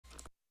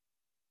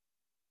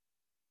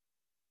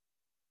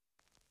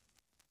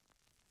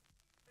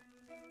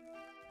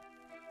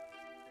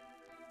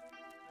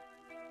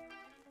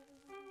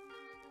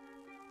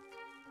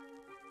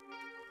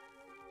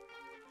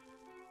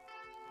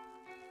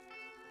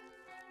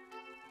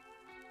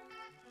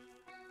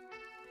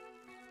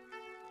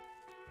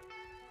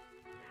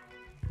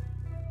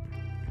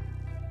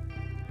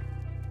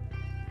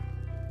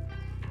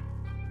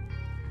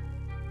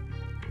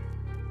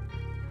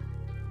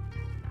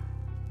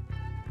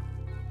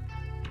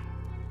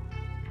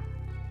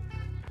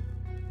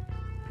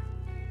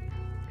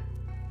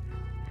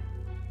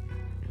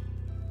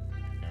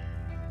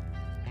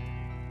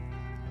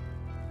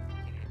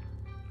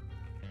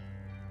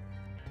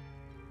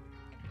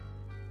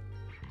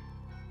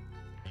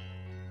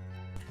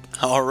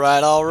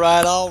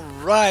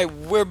Alright,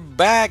 we're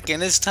back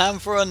and it's time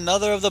for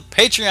another of the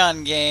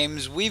Patreon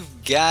games. We've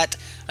got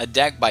a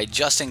deck by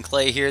Justin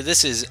Clay here.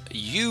 This is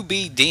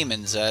UB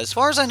Demons. As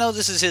far as I know,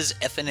 this is his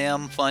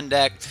F&M fun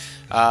deck,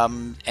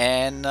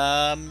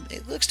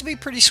 it looks to be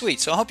pretty sweet.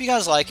 So I hope you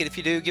guys like it. If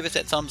you do, give it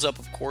that thumbs up,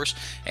 of course.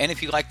 And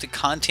if you like the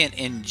content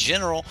in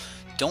general,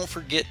 don't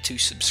forget to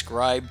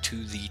subscribe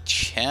to the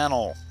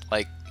channel.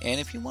 And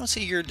if you want to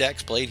see your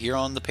decks played here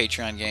on the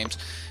Patreon games,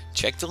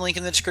 check the link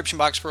in the description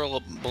box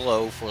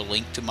below for a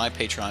link to my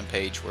Patreon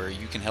page where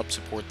you can help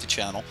support the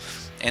channel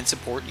and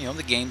support,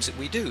 the games that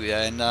we do.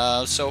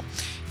 And so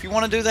if you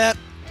want to do that,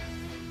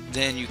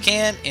 then you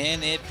can.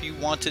 And if you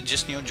want to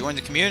just, join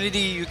the community,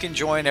 you can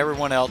join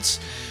everyone else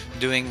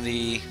doing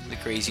the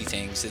crazy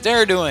things that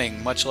they're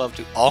doing. Much love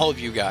to all of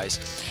you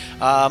guys.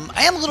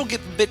 I am a little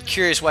bit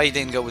curious why you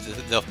didn't go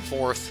with the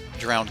fourth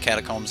Drowned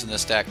Catacombs in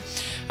this deck.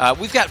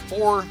 We've got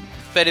 4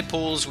 Fetid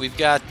Pools. We've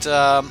got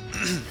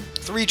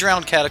 3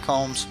 Drowned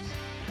Catacombs,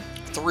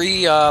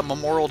 3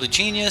 Memorial to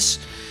Genius,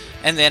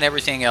 and then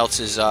everything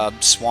else is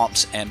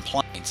swamps and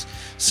plains.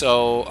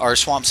 So, our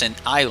swamps and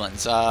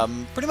islands.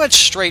 Pretty much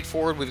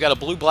straightforward. We've got a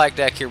blue-black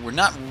deck here. We're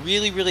not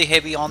really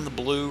heavy on the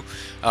blue.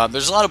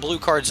 There's a lot of blue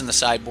cards in the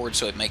sideboard,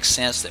 so it makes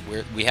sense that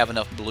we have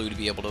enough blue to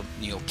be able to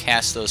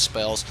cast those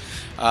spells.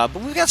 But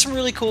we've got some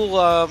really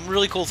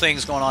cool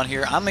things going on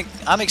here.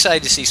 I'm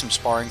excited to see some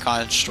sparring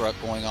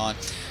construct going on.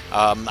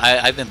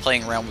 I've been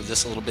playing around with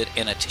this a little bit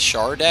in a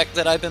Tishar deck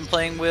that I've been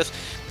playing with.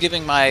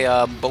 Giving my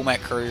Bomat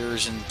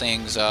Couriers and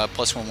things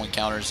 +1/1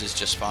 counters is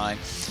just fine.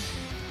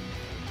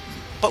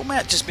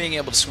 Bomat just being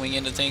able to swing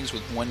into things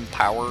with 1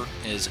 power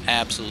is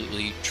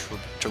absolutely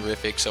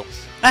terrific. So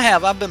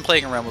I've been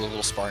playing around with a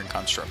little sparring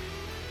construct.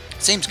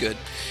 Seems good.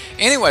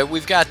 Anyway,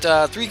 we've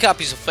got 3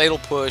 copies of Fatal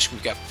Push.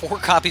 We've got 4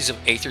 copies of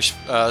Aether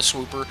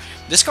Swooper.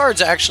 This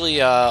card's actually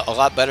a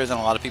lot better than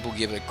a lot of people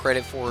give it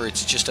credit for.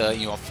 It's just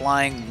a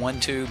flying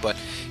 1/2, but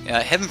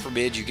heaven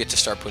forbid you get to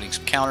start putting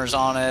some counters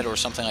on it or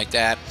something like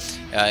that.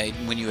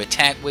 When you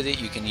attack with it,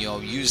 you can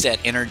use that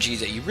energy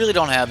that you really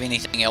don't have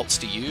anything else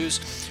to use.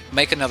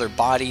 Make another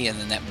body, and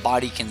then that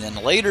body can then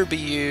later be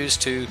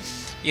used to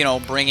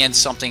bring in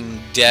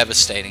something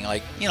devastating,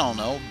 like,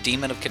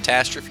 Demon of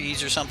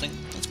Catastrophes or something.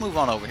 Let's move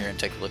on over here and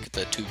take a look at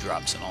the 2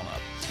 drops and all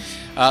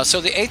that. So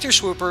the Aether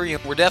Swooper,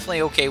 we're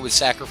definitely okay with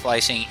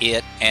sacrificing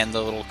it and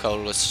the little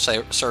colorless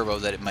servo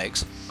that it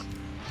makes.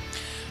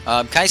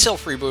 Kaisel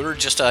Freebooter,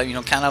 just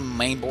kind of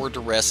mainboard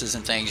duresses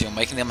and things,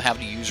 making them have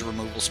to use a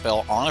removal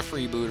spell on a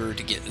freebooter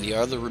to get the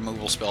other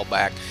removal spell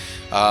back.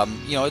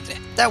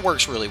 That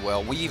works really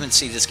well. We even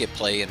see this get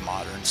play in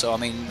Modern. So,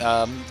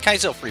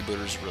 Kaisel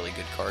Freebooter is a really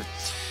good card.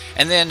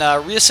 And then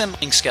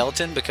Reassembling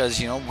Skeleton, because,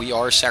 we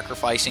are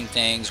sacrificing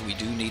things. We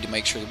do need to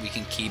make sure that we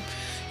can keep,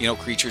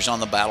 creatures on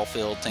the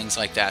battlefield, things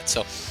like that.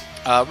 So,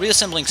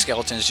 Reassembling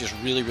Skeleton is just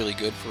really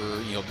good for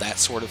that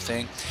sort of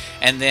thing.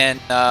 And then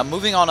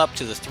moving on up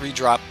to the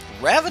 3-drop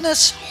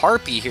Ravenous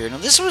Harpy here. Now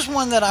this was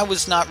one that I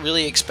was not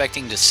really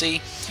expecting to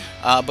see,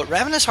 but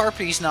Ravenous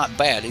Harpy is not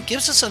bad. It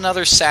gives us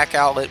another sack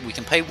outlet. We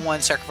can pay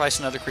 1, sacrifice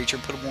another creature,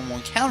 put a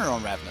 1/1 counter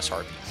on Ravenous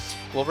Harpy.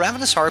 Well,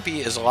 Ravenous Harpy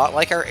is a lot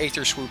like our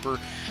Aether Swooper.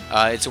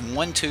 It's a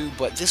 1/2,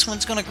 but this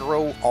one's going to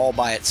grow all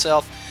by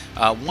itself.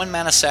 1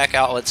 mana sack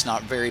outlet's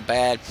not very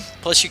bad.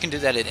 Plus you can do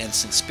that at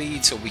instant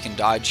speed, so we can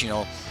dodge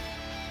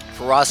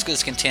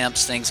Faraska's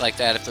Contempts, things like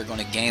that. If they're going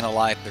to gain a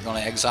life, they're going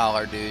to exile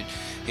our dude.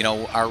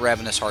 Our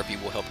Ravenous Harpy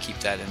will help keep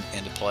that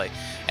into play.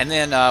 And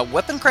then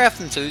Weaponcraft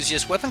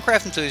Enthusiast.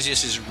 Weaponcraft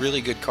Enthusiast is a really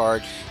good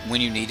card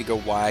when you need to go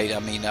wide.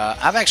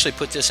 I've actually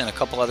put this in a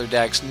couple other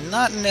decks,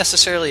 not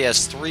necessarily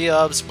as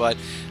 3-ofs, but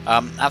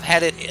I've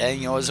had it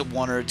as a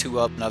 1 or a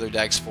 2-up in other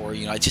decks for,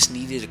 I just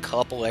needed a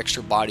couple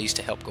extra bodies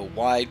to help go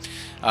wide.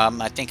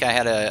 I think I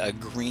had a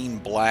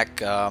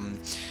green-black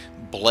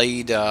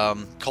Blade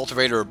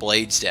Cultivator of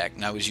Blades deck,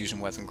 and I was using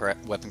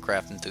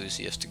Weaponcraft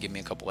Enthusiast to give me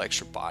a couple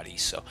extra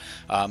bodies. So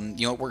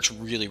it works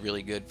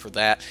really good for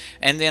that.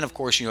 And then of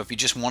course if you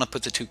just want to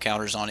put the 2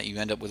 counters on it, you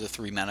end up with a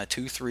 3-mana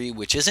 2/3,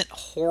 which isn't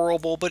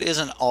horrible, but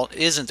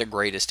isn't the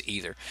greatest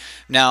either.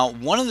 Now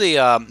one of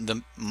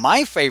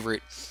my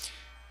favorite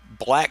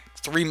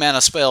black 3-mana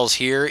spells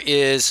here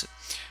is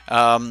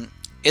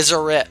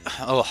Izaret.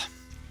 Oh,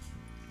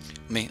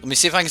 let me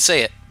see if I can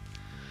say it.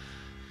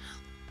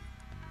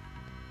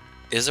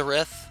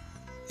 Izareth,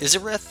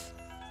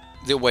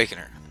 the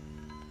Awakener.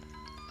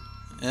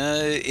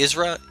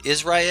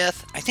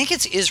 Israeth? I think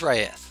it's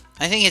Israeth.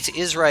 I think it's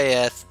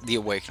Israeth, the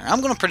Awakener.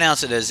 I'm going to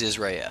pronounce it as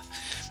Israeth.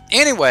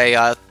 Anyway,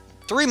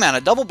 3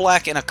 mana, double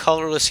black and a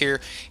colorless here.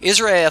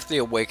 Israeth, the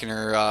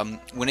Awakener.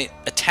 When it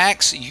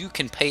attacks, you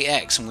can pay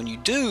X. And when you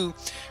do,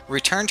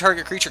 return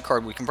target creature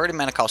card with converted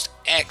mana cost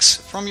X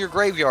from your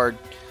graveyard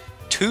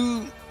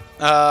to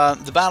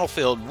the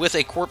battlefield with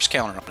a corpse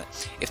counter on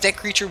it. If that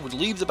creature would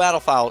leave the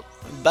battlefield,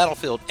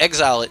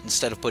 exile it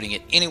instead of putting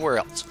it anywhere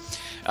else.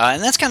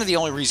 And that's kind of the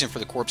only reason for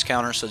the corpse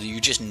counter, so that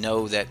you just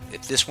know that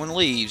if this one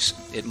leaves,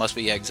 it must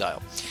be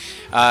exiled.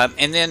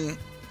 And then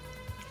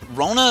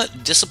Rona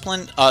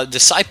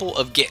Disciple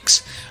of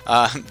Gix.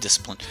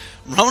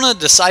 Rona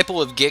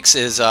Disciple of Gix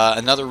is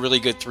another really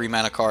good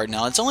 3-mana card.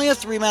 Now, it's only a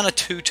 3-mana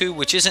 2/2,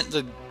 which isn't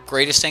the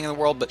greatest thing in the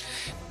world, but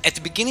at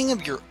the beginning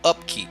of your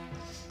upkeep,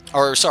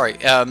 or sorry,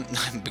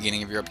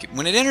 beginning of your upkeep,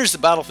 when it enters the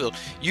battlefield,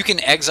 you can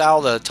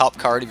exile the top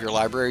card of your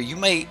library. You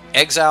may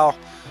exile,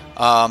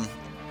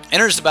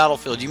 enters the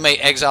battlefield, you may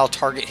exile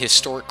target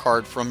historic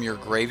card from your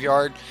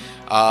graveyard,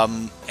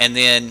 and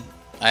then,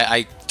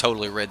 I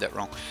totally read that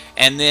wrong,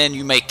 and then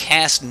you may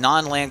cast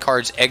non-land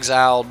cards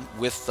exiled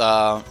with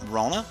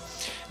Rona.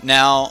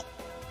 Now,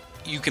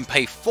 you can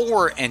pay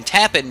 4 and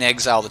tap it and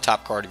exile the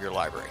top card of your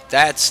library.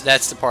 That's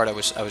the part I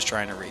was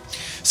trying to read.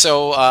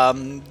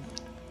 So,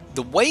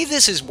 the way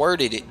this is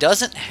worded, it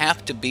doesn't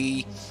have to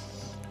be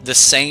the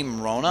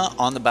same Rona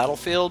on the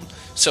battlefield.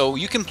 So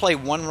you can play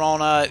one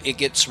Rona, it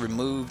gets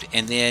removed,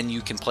 and then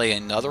you can play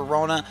another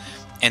Rona,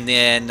 and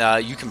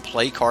then you can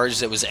play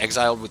cards that was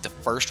exiled with the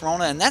first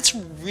Rona, and that's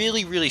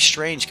really, really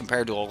strange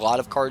compared to a lot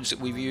of cards that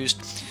we've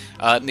used.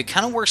 It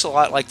kind of works a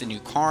lot like the new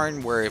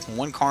Karn, where if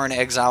one Karn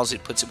exiles,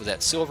 it puts it with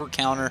that silver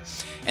counter,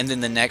 and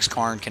then the next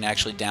Karn can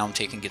actually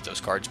downtick and get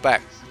those cards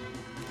back.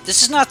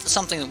 This is not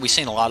something that we've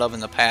seen a lot of in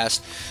the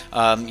past.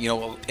 You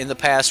know, in the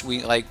past,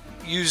 we like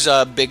use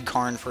Big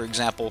Karn, for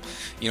example.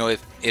 You know,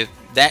 if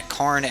that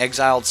Karn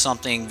exiled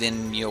something,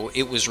 then, you know,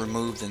 it was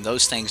removed, and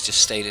those things just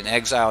stayed in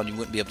exile, and you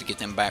wouldn't be able to get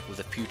them back with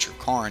a future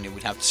Karn. You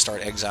would have to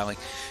start exiling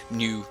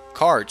new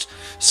cards.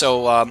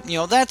 So, you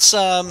know, that's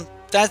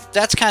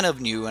kind of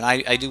new, and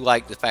I do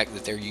like the fact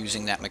that they're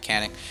using that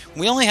mechanic.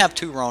 We only have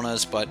 2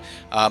 Ronas, but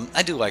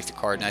I do like the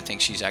card, and I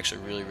think she's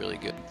actually really, really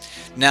good.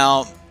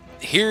 Now,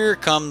 here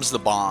comes the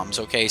bombs.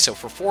 Okay, so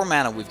for 4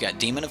 mana, we've got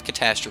Demon of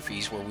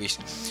Catastrophes, where we,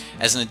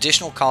 as an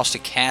additional cost to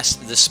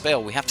cast the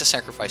spell, we have to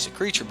sacrifice a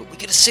creature, but we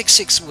get a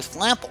 6/6 with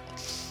Flample.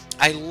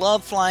 I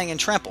love flying and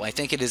trample. I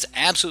think it is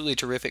absolutely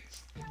terrific.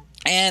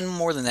 And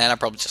more than that, I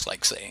probably just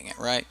like saying it,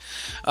 right?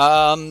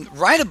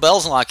 Rite of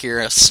Belzenlock here,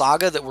 a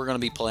saga that we're going to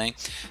be playing.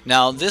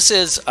 Now, this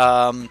is,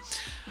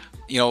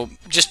 you know,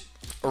 just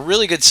a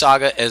really good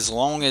saga as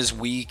long as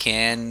we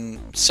can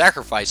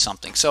sacrifice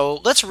something.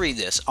 So let's read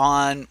this.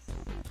 On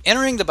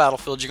entering the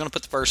battlefield, you're going to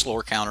put the first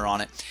lore counter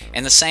on it,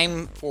 and the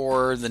same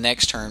for the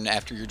next turn.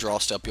 After your draw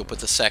step, you'll put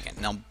the second.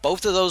 Now,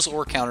 both of those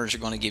lore counters are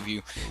going to give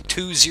you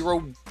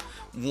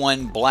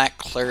 2/0/1 black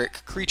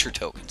cleric creature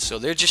tokens. So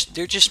they're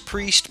just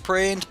priest,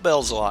 pray, and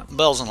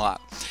Belzenlock.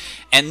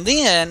 And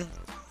then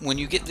when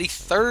you get the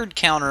third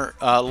counter,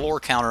 lore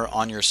counter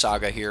on your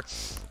saga here,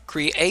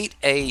 create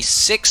a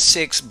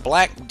 6/6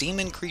 black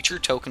demon creature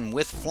token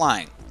with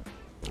flying,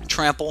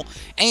 trample,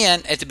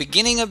 and at the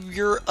beginning of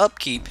your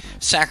upkeep,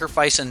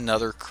 sacrifice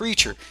another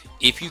creature.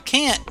 If you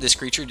can't, this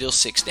creature deals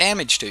 6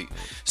 damage to you.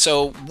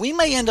 So we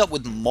may end up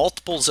with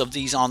multiples of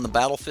these on the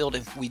battlefield.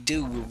 If we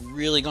do, we're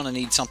really going to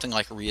need something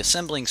like a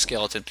Reassembling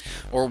Skeleton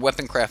or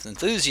Weaponcraft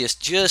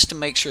Enthusiast, just to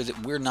make sure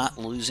that we're not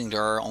losing to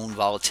our own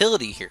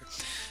volatility here.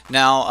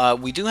 Now,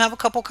 we do have a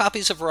couple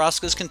copies of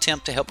Vraska's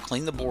Contempt to help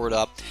clean the board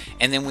up,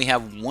 and then we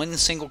have 1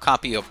 single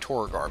copy of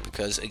Torgar,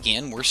 because,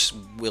 again, we're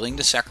willing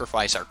to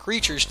sacrifice our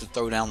creatures to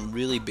throw down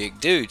really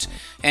big dudes,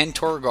 and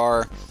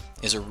Torgar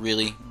is a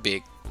really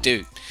big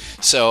dude.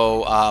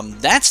 So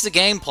that's the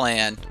game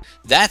plan.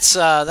 That's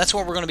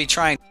what we're going to be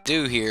trying to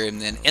do here,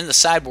 and then in the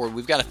sideboard,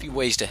 we've got a few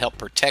ways to help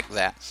protect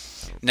that.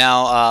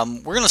 Now,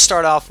 we're going to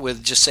start off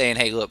with just saying,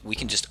 hey, look, we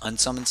can just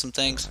unsummon some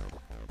things.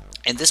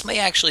 And this may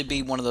actually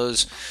be one of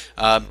those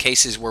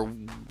cases where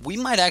we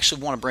might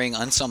actually want to bring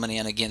Unsummon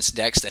in against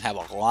decks that have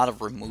a lot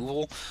of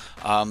removal,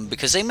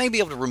 because they may be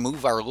able to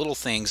remove our little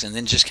things and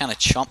then just kind of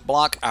chump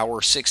block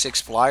our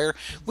 6/6 flyer,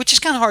 which is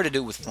kind of hard to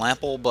do with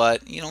Flample,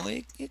 but, you know,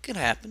 it could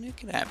happen. It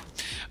could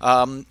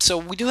happen. So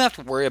we do have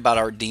to worry about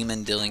our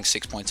demon dealing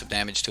 6 points of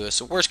damage to us.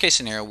 So worst case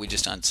scenario, we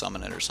just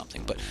unsummon it or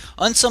something. But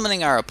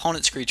unsummoning our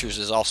opponent's creatures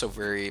is also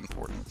very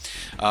important.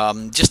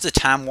 Just the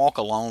Time Walk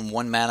alone,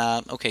 1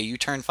 mana. Okay, you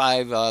turn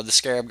 5, the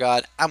Scarab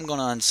God, I'm going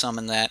to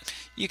unsummon that.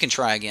 You can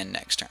try again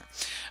next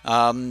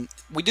turn.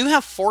 We do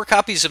have 4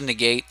 copies of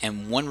Negate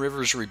and 1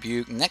 River's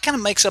Rebuke, and that kind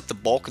of makes up the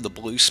bulk of the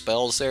blue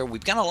spells there.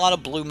 We've got a lot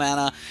of blue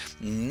mana,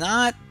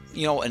 not,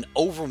 you know, an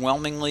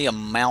overwhelmingly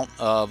amount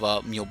of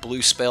you know,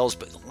 blue spells,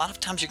 but a lot of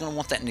times you're going to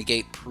want that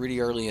Negate pretty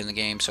early in the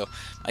game, so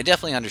I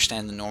definitely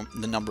understand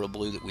the number of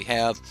blue that we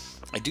have.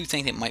 I do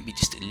think it might be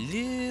just a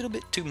little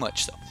bit too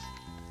much,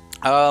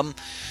 though.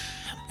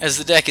 As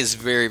the deck is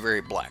very,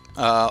 very black.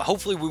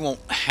 Hopefully we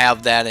won't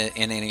have that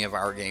in any of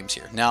our games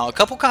here. Now, a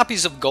couple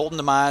copies of Golden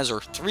Demise,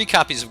 or 3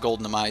 copies of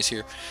Golden Demise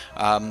here.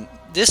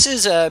 This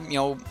is a, you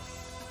know,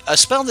 a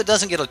spell that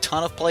doesn't get a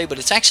ton of play, but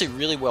it's actually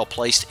really well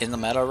placed in the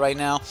meta right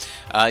now.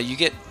 You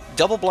get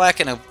double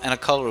black and a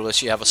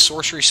colorless. You have a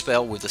sorcery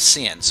spell with a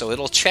sin. So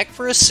it'll check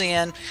for a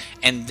sin,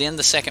 and then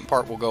the second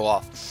part will go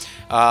off.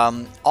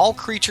 All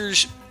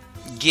creatures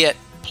get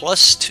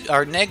 +2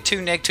 or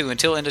 -2/-2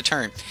 until end of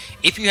turn.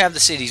 If you have the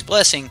City's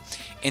Blessing,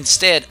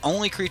 instead,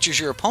 only creatures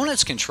your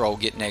opponents control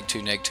get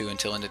 -2/-2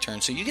 until end of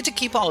turn. So you get to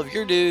keep all of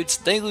your dudes,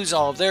 they lose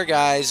all of their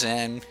guys,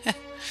 and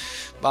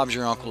Bob's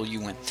your uncle, you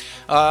win.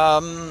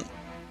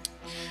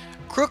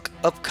 Crook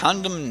of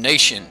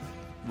Condemnation.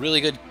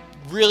 Really good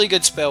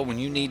spell when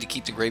you need to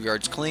keep the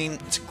graveyards clean.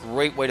 It's a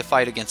great way to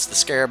fight against the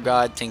Scarab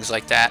God, things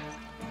like that.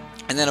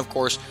 And then, of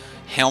course,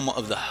 Helm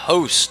of the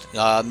Host.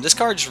 This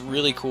card's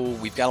really cool.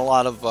 We've got a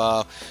lot of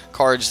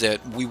cards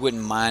that we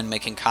wouldn't mind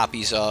making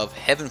copies of.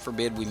 Heaven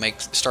forbid we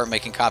start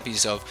making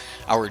copies of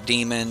our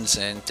demons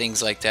and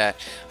things like that.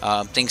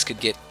 Things could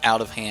get out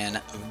of hand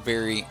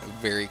very,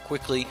 very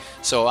quickly.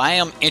 So I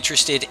am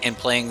interested in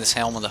playing this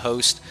Helm of the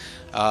Host.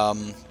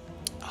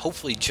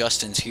 Hopefully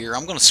Justin's here.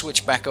 I'm going to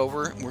switch back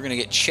over. We're going to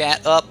get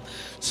chat up.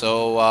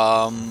 So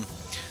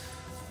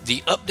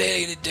the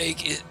updated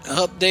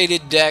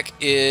deck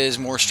is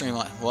more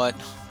streamlined. What?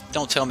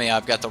 Don't tell me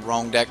I've got the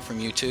wrong deck from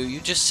you two.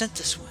 You just sent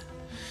this one.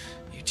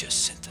 You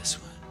just sent this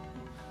one.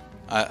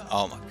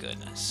 Oh my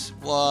goodness.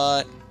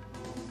 What?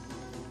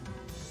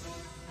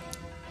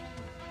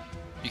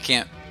 You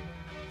can't.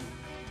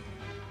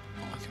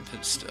 Oh, I can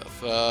put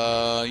stuff.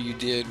 You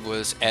did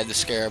was add the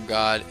Scarab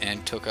God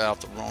and took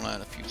out the Rona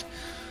and a few.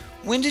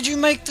 When did you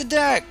make the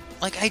deck?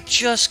 Like, I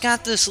just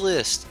got this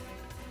list.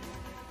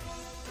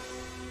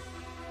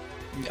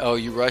 Oh,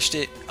 you rushed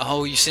it?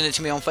 Oh, you sent it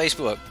to me on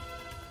Facebook.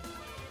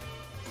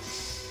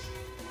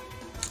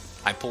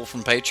 I pulled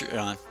from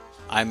Patreon.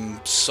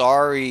 I'm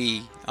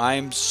sorry.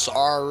 I'm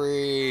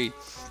sorry.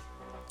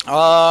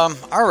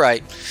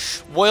 Alright.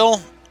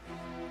 Well,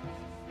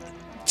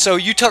 so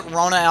you took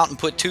Rona out and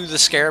put 2 of the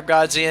Scarab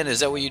Gods in? Is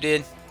that what you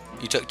did?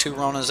 You took 2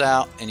 Ronas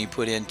out and you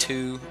put in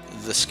 2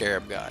 of the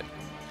Scarab God.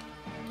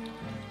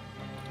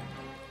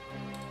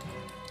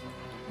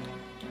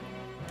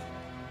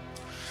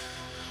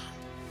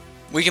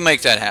 We can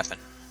make that happen.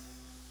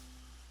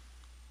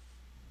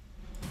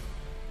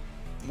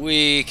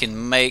 We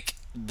can make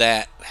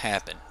that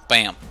happen.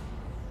 Bam.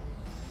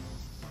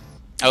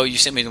 Oh, you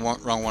sent me the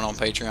wrong one on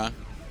Patreon?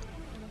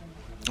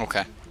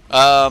 Okay.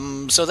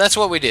 So that's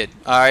what we did.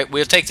 Alright,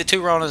 we'll take the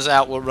 2 Ronas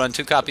out. We'll run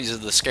 2 copies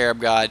of the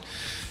Scarab God.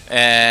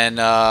 And,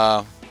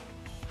 right,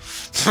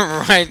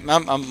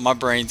 my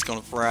brain's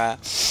gonna fry.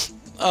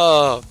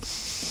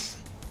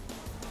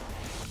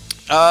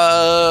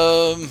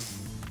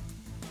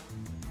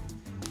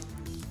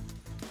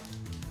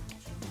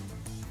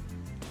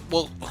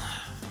 Well,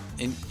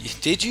 and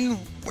did you?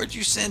 Where'd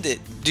you send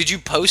it? Did you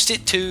post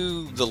it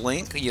to the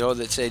link, you know,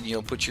 that said, you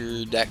know, put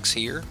your decks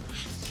here?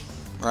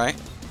 Right?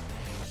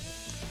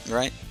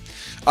 Right?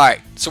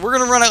 Alright, so we're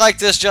going to run it like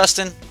this,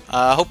 Justin.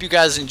 I hope you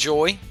guys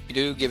enjoy. If you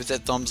do, give it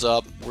that thumbs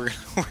up. We're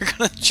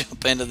going to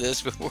jump into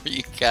this before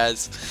you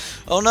guys...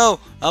 Oh no,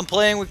 I'm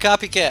playing with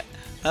Copycat.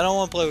 I don't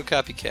want to play with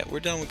Copycat. We're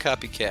done with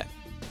Copycat.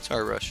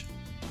 Sorry, Rush.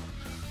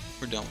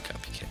 We're done with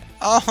Copycat.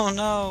 Oh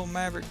no,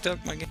 Maverick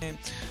took my game.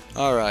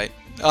 Alright.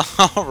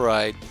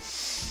 Alright.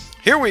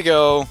 Here we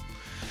go.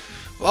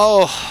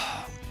 Oh.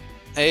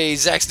 Hey,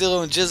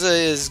 Zaxdillo and Jizza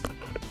is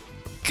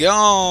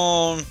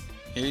gone.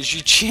 Here's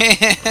your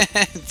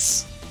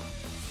chance.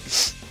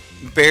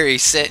 Barry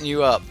setting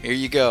you up. Here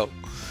you go.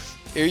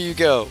 Here you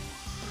go.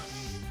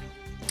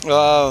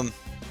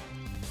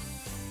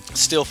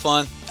 Still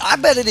fun. I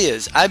bet it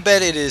is. I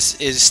bet it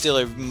is still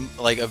a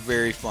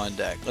very fun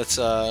deck. Let's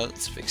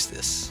fix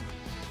this.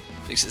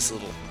 Fix this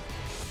little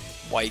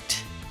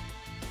white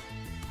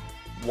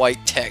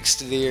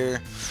text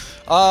there.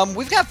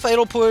 We've got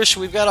Fatal Push,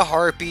 we've got a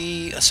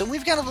Harpy, so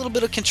we've got a little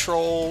bit of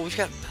control. We've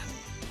got.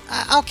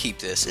 I'll keep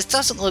this. It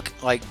doesn't look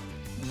like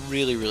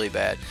really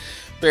bad.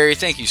 Barry,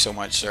 thank you so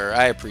much, sir.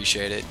 I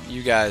appreciate it.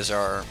 You guys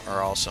are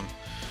awesome.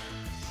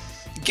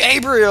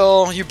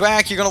 Gabriel, you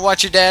back? You're gonna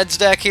watch your dad's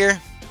deck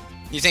here?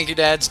 You think your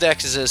dad's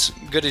deck is as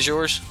good as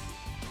yours?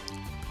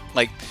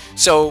 Like,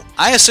 so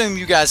I assume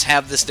you guys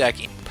have this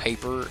deck in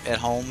paper at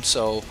home.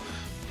 So,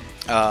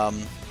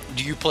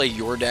 do you play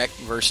your deck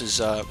versus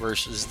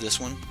this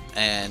one?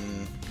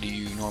 And do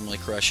you normally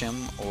crush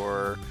him,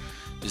 or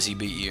does he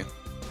beat you?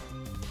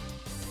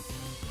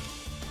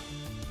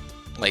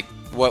 Like,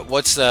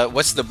 what's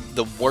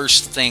the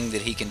worst thing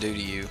that he can do to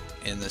you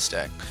in this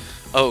deck?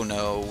 Oh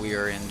no, we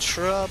are in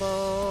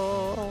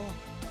trouble.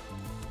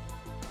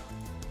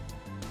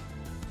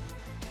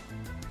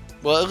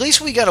 Well, at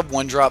least we got a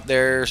 1-drop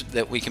there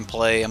that we can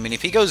play. I mean,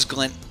 if he goes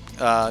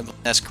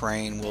Glenness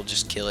Crane, we'll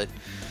just kill it.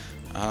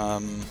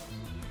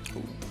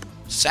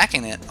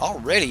 Sacking it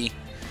already.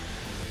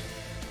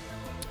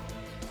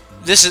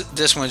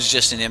 This one's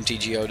just an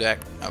MTGO deck.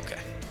 Okay,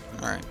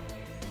 all right.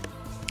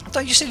 I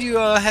thought you said you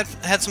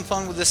had some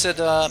fun with this at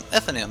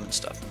F&M and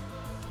stuff.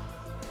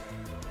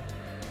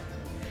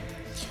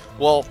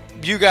 Well,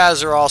 you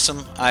guys are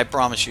awesome. I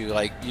promise you,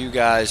 like, you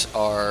guys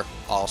are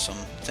awesome.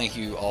 Thank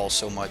you all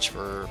so much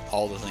for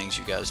all the things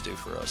you guys do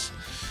for us.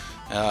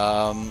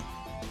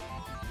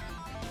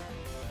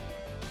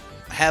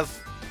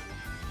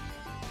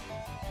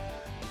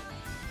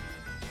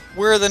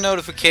 Where are the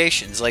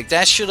notifications? Like,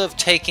 that should have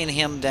taken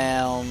him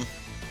down.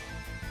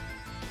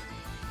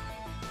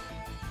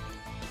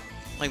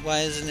 Like, why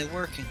isn't it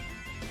working?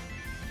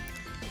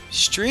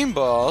 Stream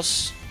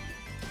Boss.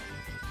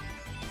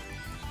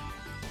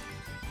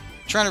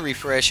 Trying to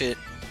refresh it.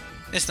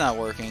 It's not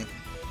working.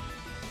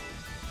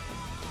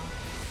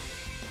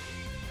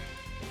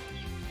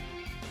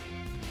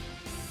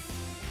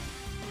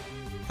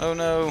 Oh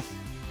no.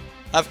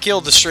 I've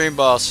killed the stream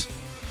boss.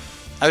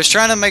 I was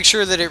trying to make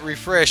sure that it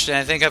refreshed, and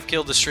I think I've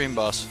killed the stream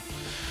boss.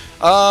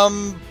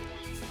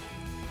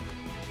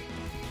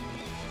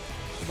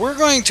 We're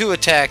going to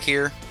attack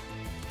here.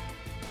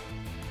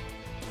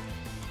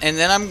 And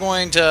then I'm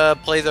going to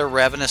play the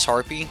Ravenous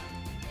Harpy.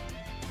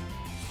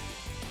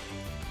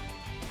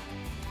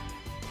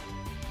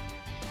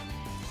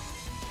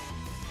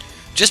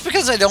 Just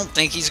because I don't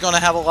think he's going to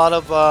have a lot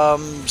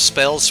of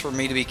spells for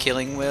me to be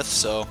killing with,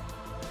 so...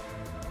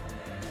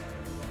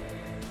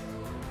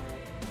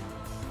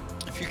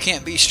 If you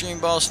can't be stream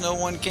boss, no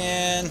one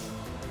can.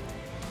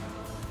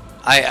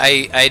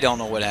 I don't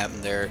know what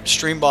happened there.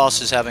 Stream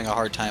boss is having a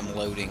hard time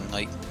loading.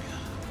 Like,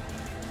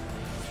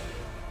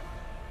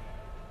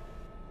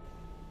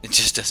 it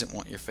just doesn't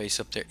want your face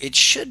up there. It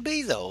should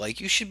be though. Like,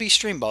 you should be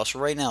stream boss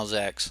right now,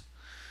 Zax.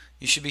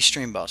 You should be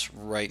stream boss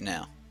right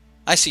now.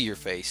 I see your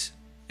face.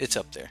 It's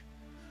up there.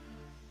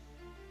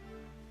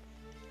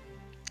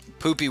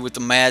 Poopy with the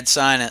mad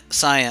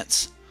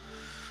science.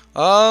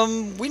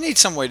 We need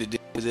some way to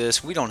deal with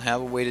this. We don't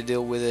have a way to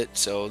deal with it,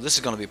 so this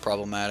is going to be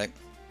problematic.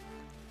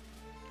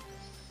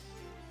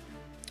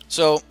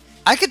 So,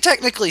 I could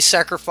technically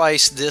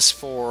sacrifice this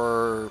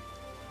for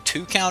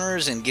 2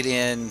 counters and get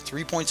in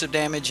 3 points of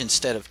damage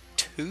instead of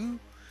 2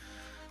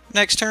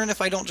 next turn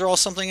if I don't draw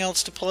something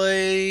else to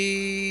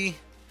play.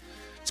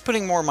 It's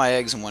putting more of my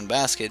eggs in one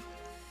basket.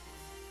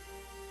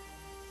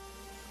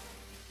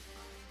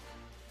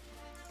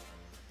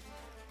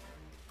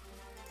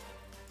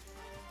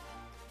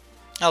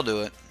 I'll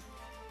do it.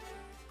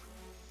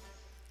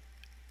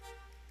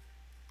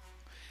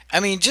 I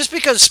mean, just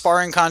because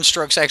Sparring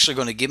Construct's actually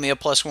going to give me a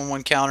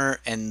 +1/1 counter,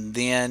 and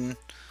then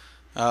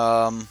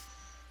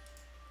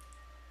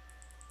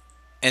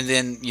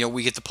you know,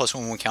 we get the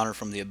 +1/1 counter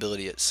from the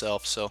ability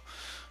itself. So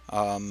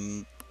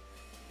we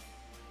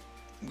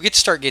get to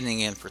start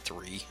getting in for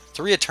 3.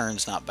 3 a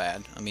turn's not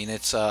bad. I mean,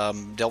 it's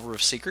Delver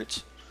of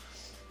Secrets.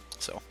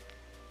 So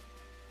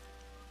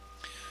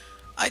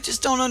I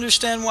just don't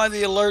understand why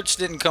the alerts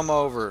didn't come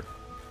over.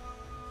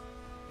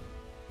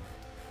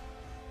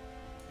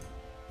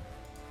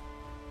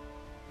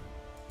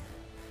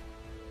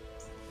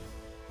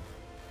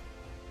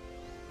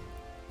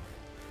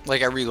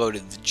 Like, I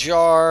reloaded the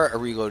jar, I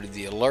reloaded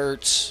the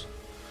alerts.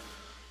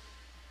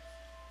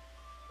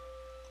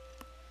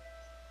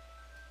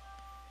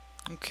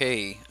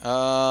 Okay,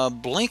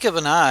 blink of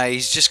an eye,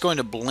 he's just going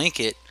to blink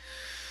it.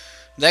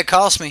 That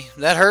cost me.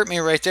 That hurt me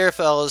right there,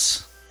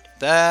 fellas.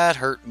 That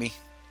hurt me.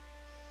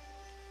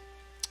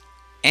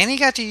 And he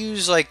got to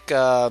use, like,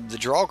 the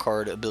draw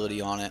card ability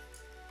on it.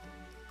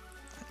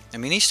 I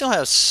mean, he still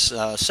has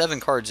 7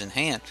 cards in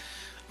hand.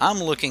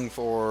 I'm looking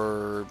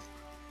for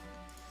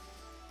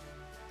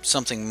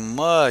something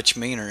much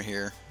meaner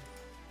here.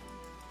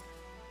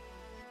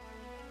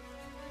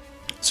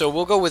 So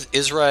we'll go with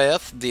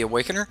Israef, the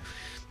Awakener.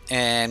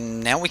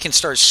 And now we can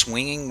start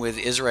swinging with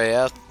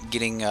Israef,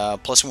 getting a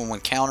 +1/1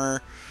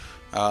 counter.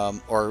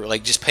 Or,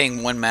 like, just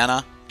paying 1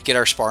 mana to get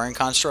our Sparring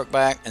Construct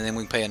back. And then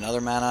we pay another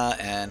mana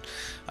and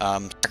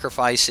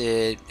sacrifice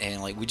it.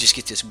 And, like, we just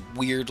get this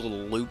weird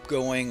little loop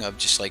going of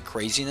just, like,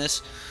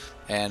 craziness.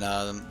 And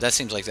that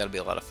seems like that'll be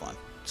a lot of fun.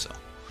 So,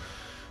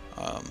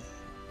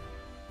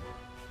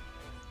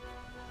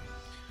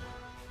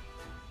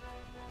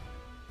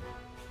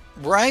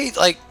 right?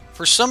 Like,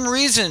 for some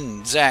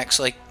reason, Zax,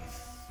 like,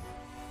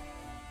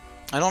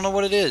 I don't know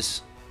what it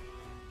is.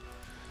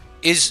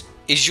 Is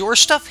your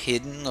stuff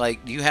hidden?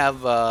 Like, do you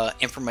have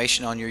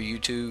information on your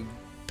YouTube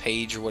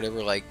page or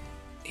whatever, like,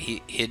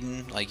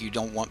 hidden? Like, you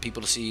don't want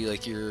people to see,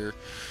 like, your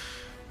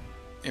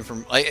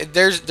like,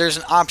 there's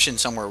an option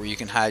somewhere where you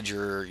can hide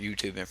your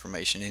YouTube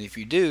information, and if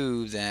you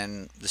do,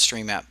 then the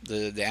stream app,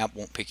 the app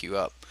won't pick you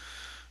up.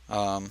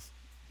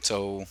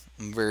 So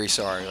I'm very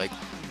sorry. Like,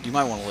 you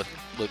might want to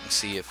look and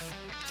see if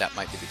that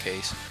might be the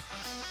case.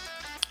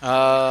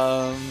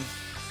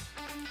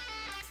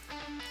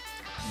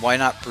 Why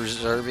not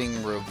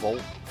preserving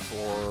Revolt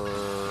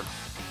for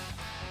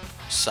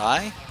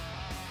Psy?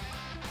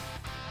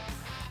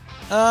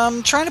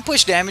 Trying to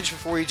push damage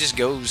before he just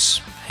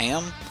goes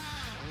ham.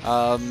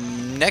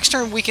 Next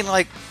turn we can,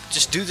 like,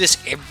 just do this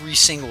every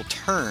single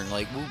turn.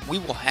 Like, we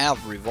will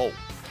have Revolt.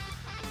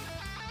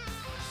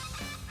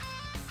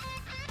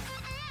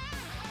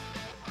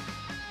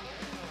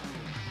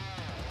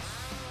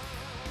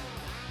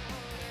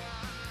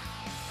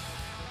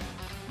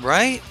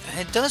 Right?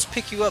 It does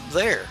pick you up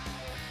there.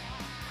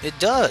 It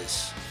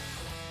does.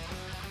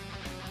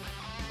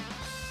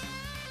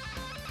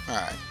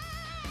 Alright.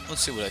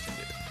 Let's see what I can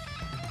do.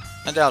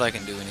 I doubt I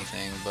can do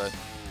anything, but...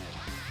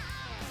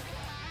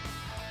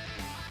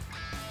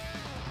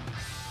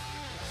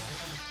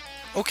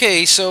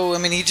 Okay, so, I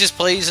mean, he just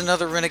plays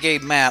another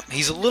Renegade map.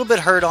 He's a little bit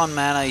hurt on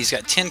mana. He's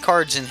got 10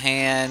 cards in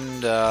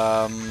hand.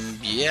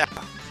 Yeah.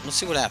 Let's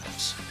see what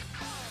happens.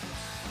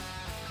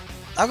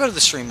 I'll go to the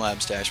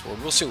Streamlabs dashboard.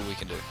 We'll see what we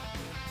can do.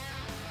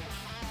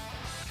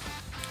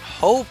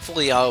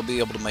 Hopefully I'll be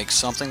able to make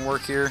something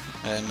work here,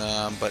 and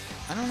but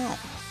I don't know.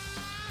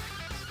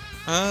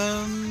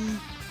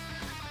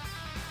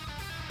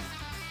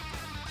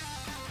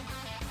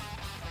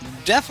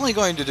 definitely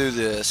going to do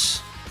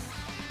this.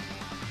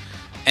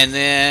 And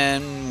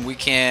then we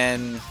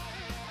can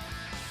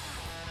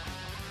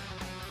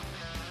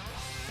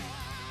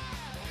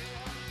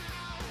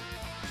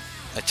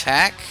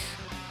attack.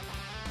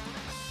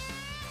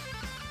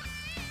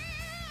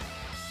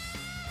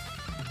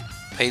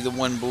 Pay the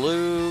 1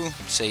 blue.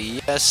 Say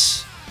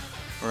yes.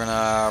 We're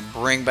gonna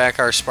bring back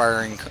our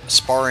sparring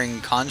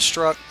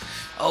construct.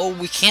 Oh,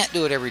 we can't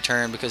do it every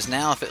turn because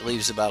now if it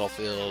leaves the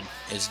battlefield,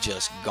 it's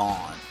just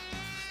gone.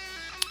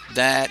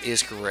 That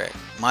is correct.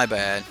 My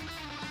bad.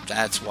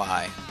 That's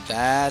why.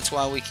 That's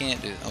why we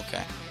can't do it.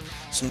 Okay.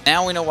 So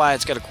now we know why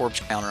it's got a corpse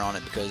counter on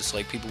it, because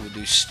like people would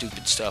do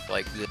stupid stuff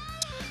like this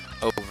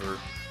over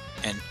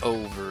and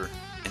over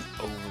and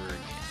over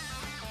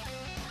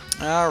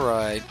again.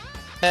 Alright.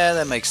 Yeah,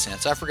 that makes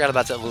sense. I forgot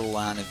about that little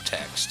line of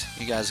text.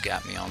 You guys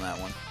got me on that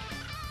one.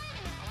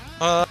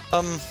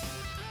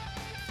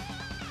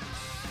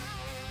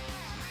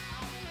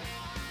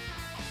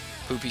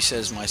 Poopy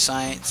says my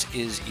science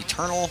is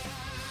eternal.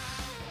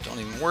 Don't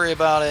even worry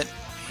about it.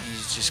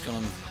 He's just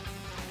gonna.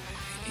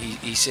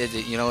 He said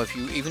that, you know,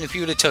 even if you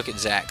would have took it,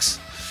 Zax,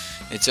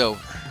 it's over.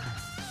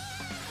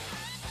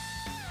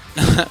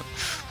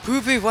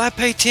 Poopy, why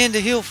pay 10 to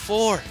heal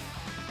 4?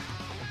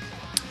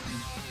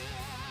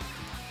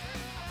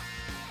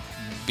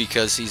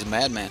 Because he's a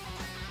madman.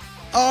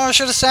 Oh, I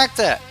should have sacked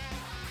that.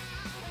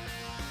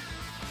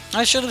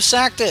 I should have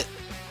sacked it.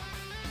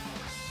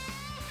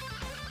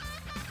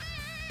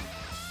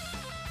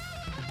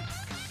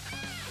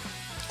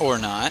 Or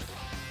not.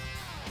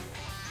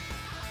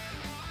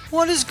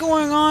 What is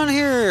going on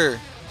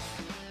here?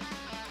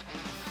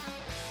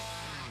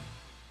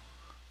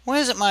 Why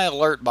isn't my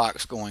alert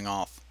box going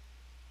off?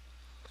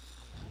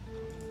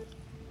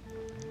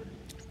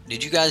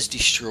 Did you guys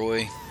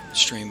destroy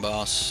Stream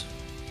Boss?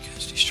 You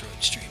guys destroyed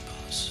Stream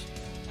Boss.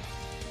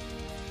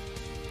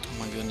 Oh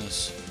my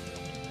goodness.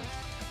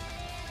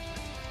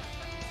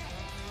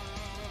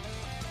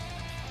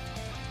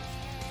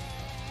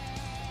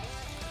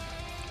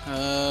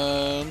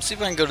 Let's see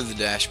if I can go to the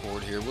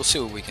dashboard here. We'll see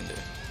what we can do.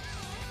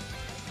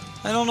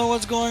 I don't know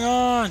what's going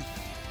on.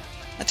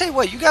 I tell you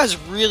what, you guys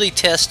really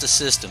test the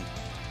system.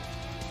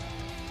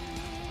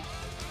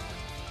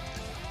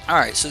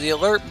 Alright, so the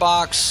alert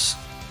box.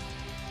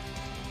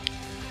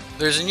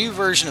 There's a new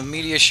version of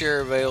Media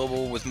Share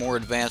available with more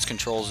advanced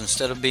controls.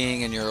 Instead of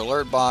being in your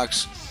alert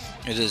box,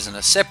 it is in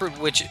a separate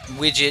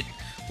widget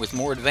with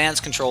more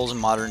advanced controls and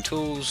modern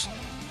tools.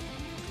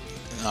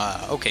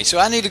 Okay, so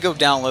I need to go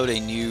download a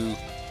new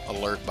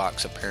alert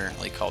box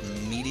apparently called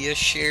Media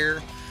Share,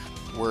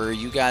 where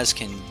you guys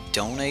can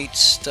donate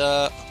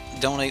stuff,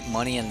 donate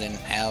money, and then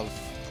have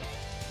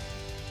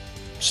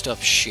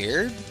stuff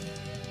shared.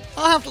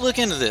 I'll have to look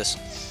into this.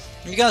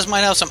 You guys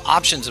might have some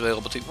options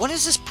available too. What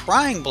is this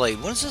prying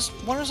blade? What is this?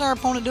 What is our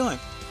opponent doing?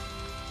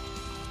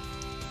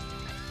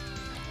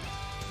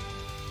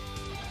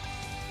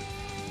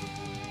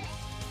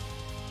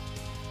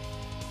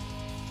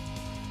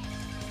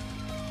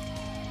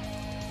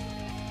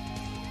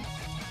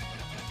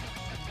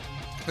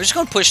 We're just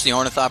going to push the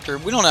Ornithopter.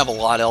 We don't have a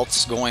lot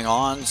else going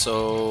on,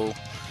 so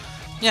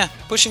yeah,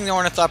 pushing the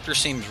Ornithopter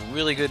seems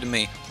really good to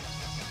me.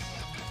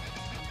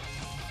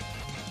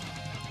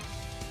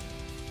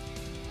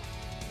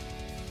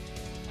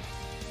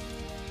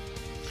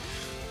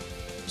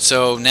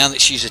 So now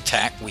that she's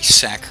attacked, we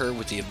sack her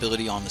with the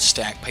ability on the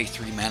stack, pay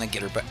 3 mana,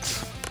 get her back.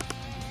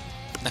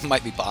 That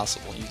might be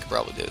possible. You could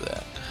probably do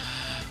that.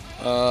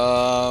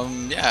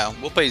 Yeah,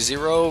 we'll pay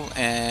 0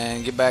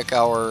 and get back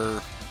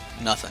our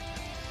nothing.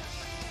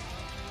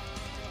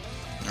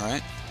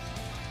 Alright.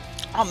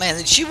 Oh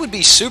man, she would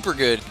be super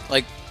good.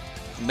 Like,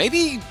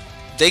 maybe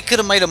they could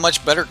have made a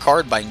much better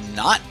card by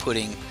not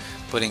putting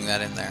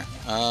that in there.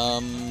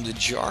 The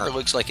jar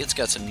looks like it's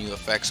got some new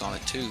effects on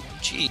it too.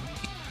 Gee.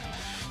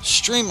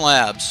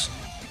 Streamlabs.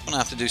 I'm gonna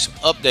have to do some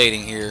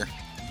updating here.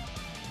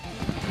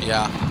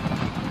 Yeah.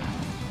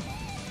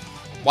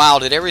 Wow,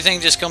 did everything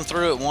just come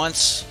through at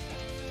once?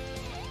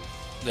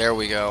 There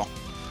we go.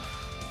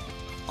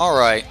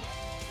 Alright.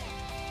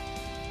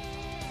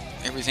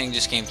 Everything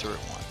just came through at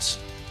once.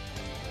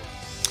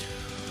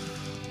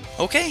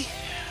 Okay.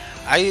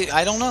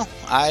 I don't know.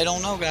 I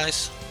don't know,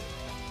 guys.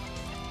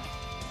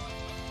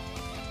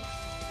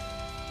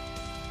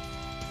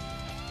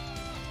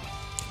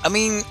 I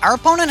mean, our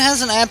opponent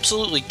hasn't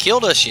absolutely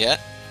killed us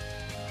yet.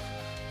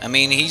 I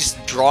mean, he's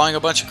drawing a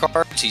bunch of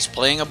cards. He's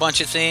playing a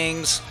bunch of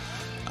things.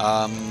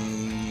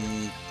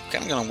 Kind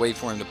of going to wait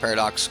for him to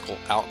paradoxical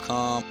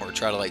outcome or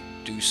try to like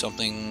do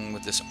something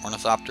with this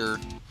Ornithopter.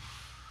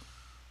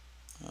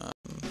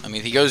 I mean,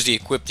 if he goes to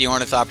equip the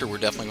Ornithopter, we're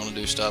definitely going to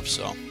do stuff,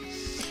 so.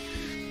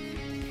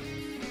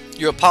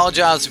 You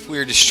apologize if we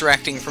are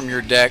distracting from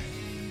your deck.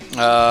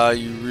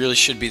 You really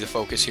should be the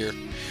focus here.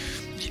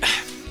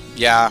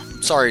 Yeah,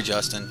 sorry,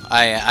 Justin.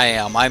 I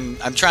am. I'm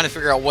trying to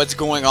figure out what's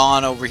going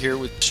on over here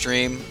with the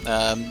stream.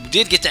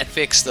 Did get that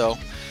fixed, though.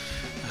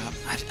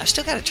 I've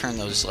still got to turn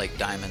those, like,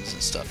 diamonds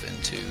and stuff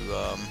into...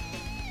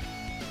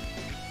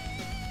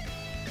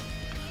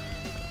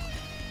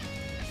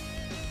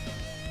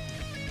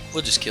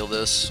 We'll just kill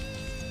this.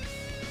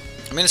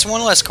 I mean, it's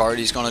one less card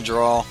he's going to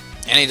draw,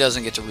 and he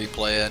doesn't get to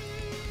replay it.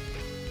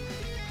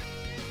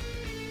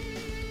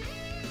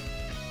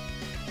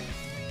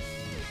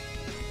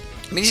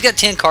 I mean, he's got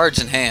 10 cards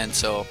in hand,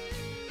 so...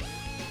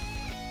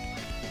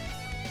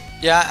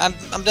 Yeah,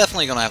 I'm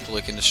definitely going to have to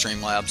look into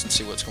Streamlabs and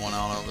see what's going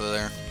on over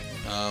there.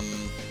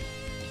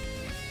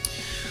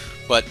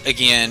 But,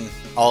 again,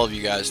 all of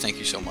you guys, thank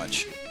you so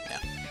much. Yeah.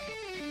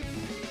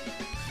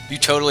 You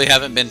totally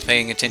haven't been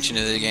paying attention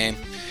to the game.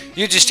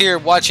 You're just here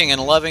watching and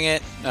loving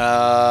it.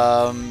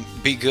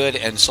 Be good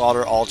and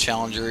slaughter all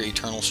Challenger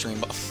Eternal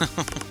Stream.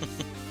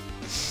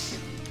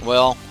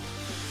 Well...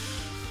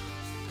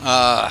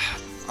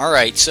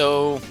 Alright,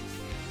 so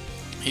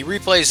he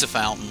replays the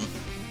fountain.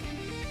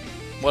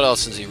 What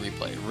else does he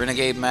replay?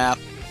 Renegade map.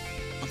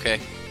 Okay.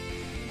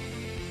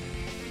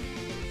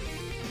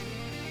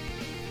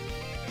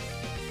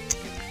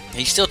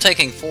 He's still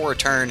taking 4 a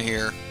turn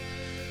here.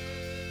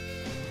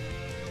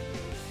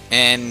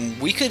 And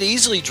we could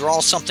easily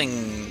draw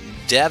something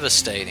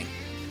devastating.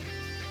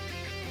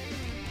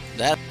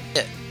 That's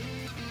it.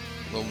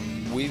 Well,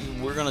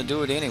 we're going to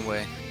do it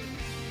anyway.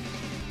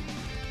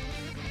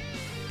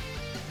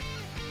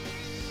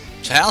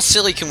 So how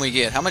silly can we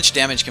get? How much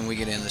damage can we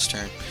get in this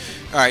turn?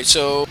 Alright,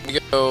 so we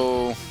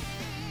go...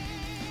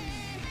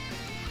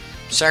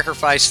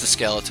 Sacrifice the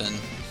skeleton.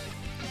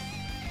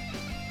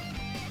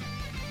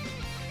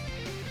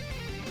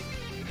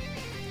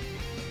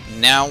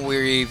 Now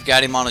we've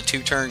got him on a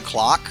 2-turn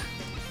clock.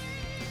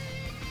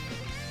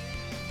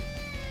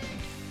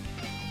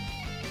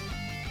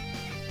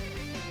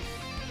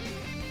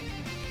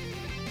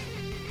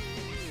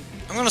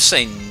 I'm going to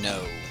say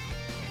no.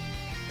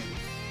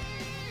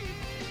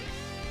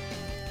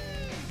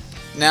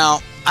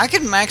 Now, I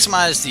can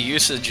maximize the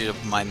usage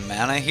of my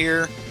mana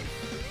here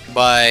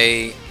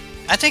by...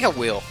 I think I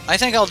will. I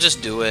think I'll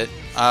just do it.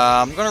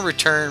 I'm going to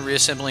return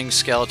Reassembling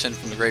Skeleton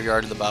from the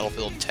graveyard to the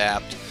battlefield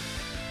tapped.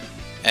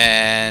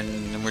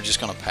 And we're just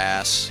going to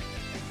pass.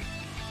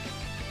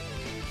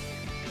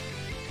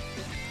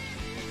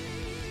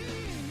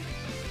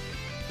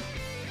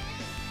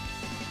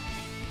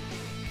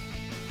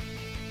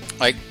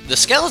 Like, the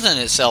skeleton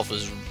itself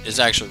is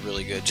actually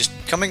really good. Just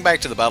coming back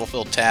to the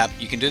battlefield tap,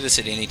 you can do this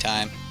at any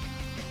time.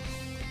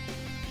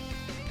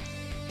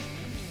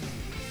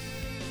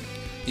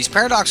 These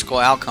paradoxical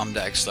outcome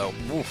decks, though,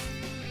 woof.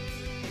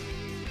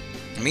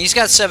 I mean, he's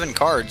got 7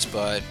 cards,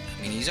 but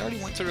I mean, he's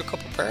already went through a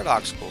couple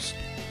paradoxicals.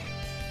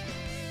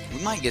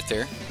 We might get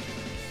there.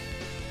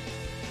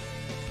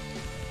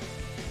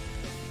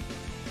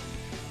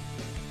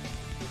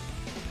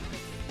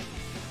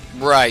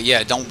 Right,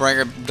 yeah, don't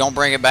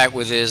bring it back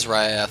with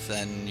Israeth,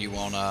 and you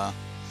won't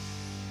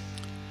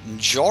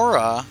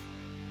Jorah's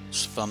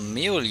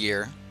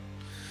Familiar.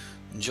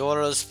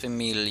 Jorah's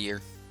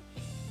Familiar.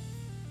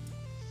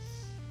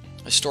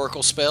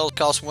 Historical spells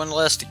cost 1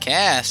 less to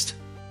cast.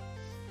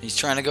 He's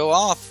trying to go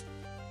off.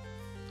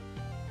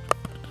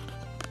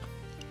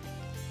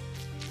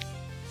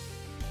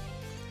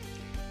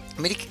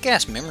 I mean, he could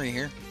cast Memory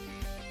here.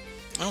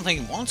 I don't think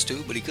he wants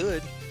to, but he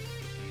could.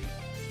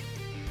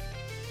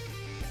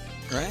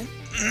 Right?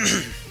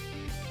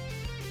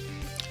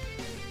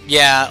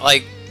 Yeah,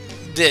 like,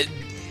 the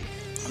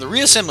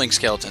Reassembling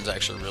Skeleton's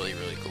actually really,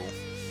 really cool.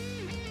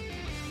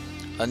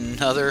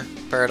 Another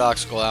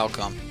paradoxical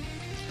outcome.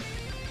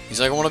 He's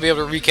like, I want to be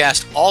able to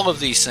recast all of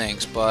these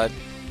things, but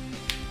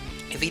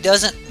if he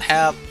doesn't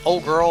have...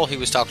 Old girl, he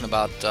was talking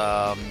about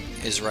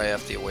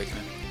Israeth the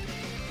Awakening.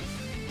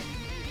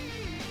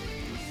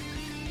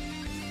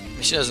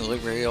 She doesn't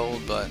look very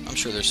old, but I'm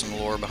sure there's some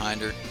lore behind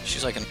her.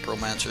 She's like a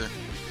necromancer.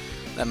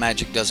 That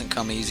magic doesn't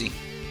come easy.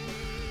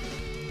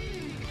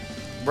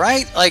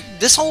 Right? Like,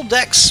 this whole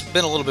deck's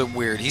been a little bit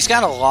weird. He's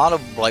got a lot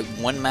of, like,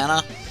 1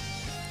 mana,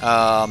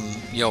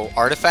 you know,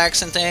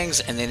 artifacts and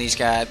things, and then he's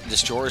got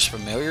this Jorah's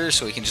Familiar,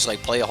 so he can just,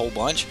 like, play a whole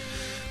bunch.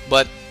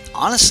 But,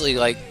 honestly,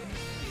 like,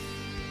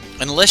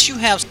 unless you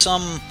have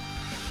some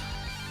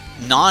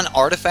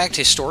non-artifact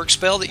historic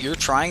spell that you're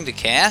trying to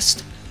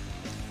cast,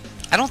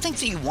 I don't think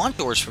that you want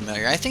Jorah's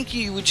Familiar. I think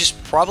you would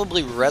just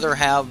probably rather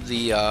have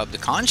the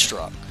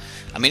Construct.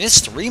 I mean,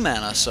 it's 3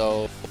 mana,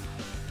 so,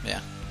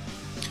 yeah.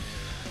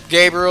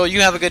 Gabriel,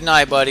 you have a good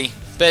night, buddy.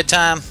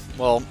 Bedtime?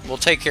 Well,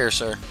 take care,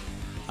 sir.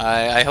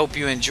 I hope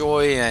you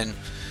enjoy, and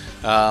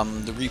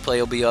the replay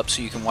will be up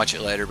so you can watch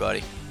it later,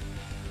 buddy.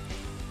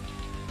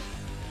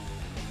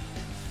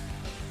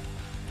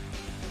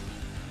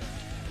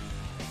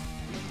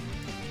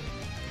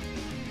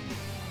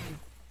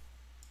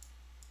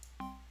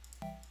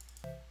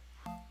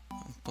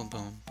 Boom,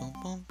 boom, boom,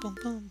 boom, boom,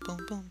 boom,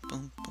 boom, boom,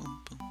 boom,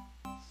 boom, boom.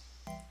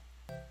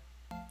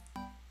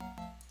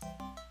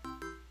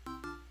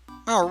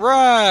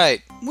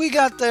 Alright! We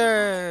got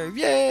there!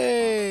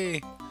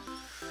 Yay!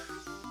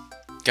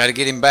 Gotta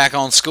get him back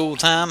on school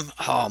time.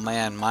 Oh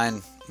man,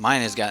 mine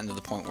has gotten to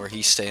the point where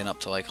he's staying up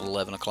to like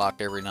 11 o'clock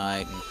every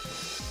night. And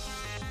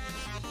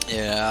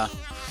yeah.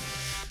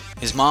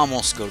 His mom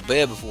wants to go to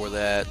bed before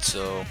that,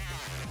 so...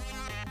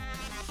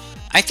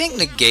 I think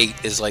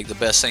negate is like the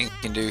best thing you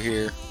can do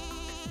here.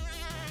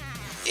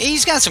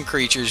 he's got some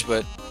creatures,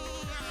 but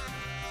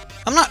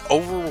I'm not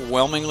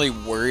overwhelmingly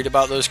worried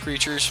about those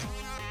creatures.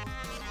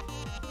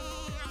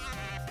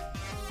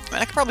 I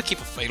mean, I could probably keep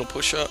a Fatal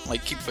Push up,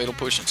 like keep Fatal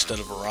Push instead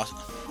of a Ross.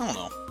 I don't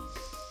know.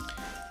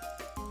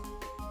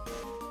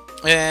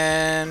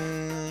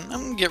 And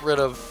I'm gonna get rid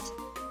of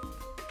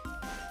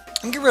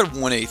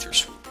one Aether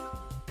Swoop.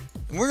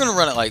 And we're gonna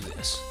run it like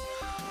this.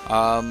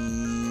 I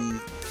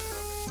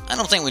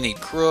don't think we need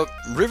Crook.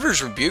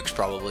 River's Rebuke's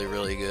probably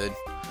really good.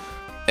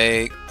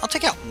 I'll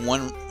take out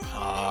one.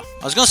 I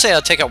was gonna say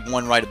I'll take out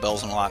one Rite of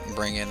Bells and Lot and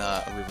bring in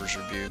a River's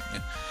Rebuke.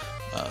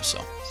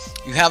 So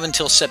you have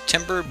until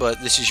September,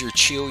 but this is your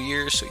chill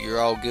year, so you're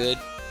all good.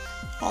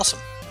 Awesome,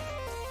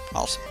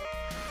 awesome.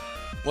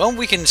 Well,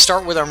 we can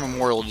start with our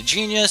Memorial to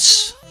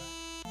Genius.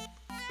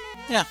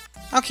 Yeah,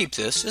 I'll keep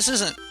this. This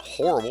isn't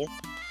horrible.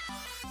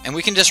 And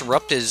we can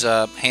disrupt his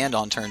hand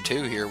on turn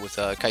 2 here with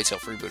Kitesail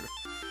Freebooter.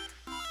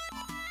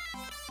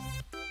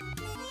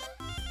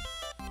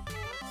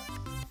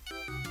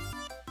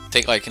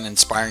 Take like an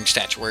Inspiring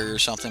Statuary or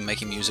something,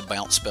 make him use a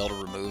bounce spell to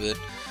remove it.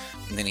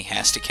 And then he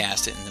has to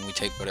cast it, and then we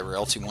take whatever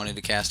else he wanted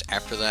to cast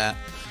after that.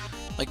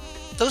 Like,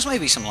 those may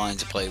be some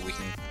lines of play we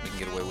can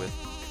get away with.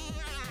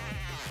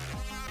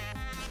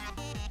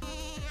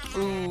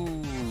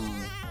 Ooh.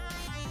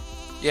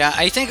 Yeah,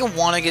 I think I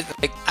want to get,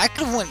 like, I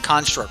could have went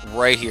Construct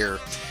right here,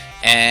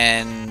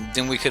 and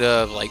then we could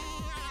have, like,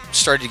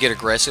 started to get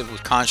aggressive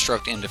with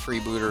Construct into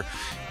Freebooter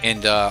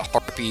and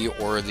Harpy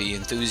or the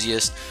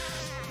Enthusiast.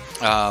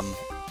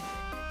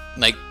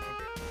 Like,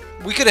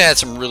 we could have had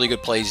some really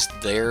good plays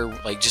there,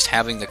 like just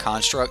having the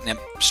Construct, and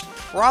it's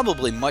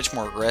probably much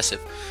more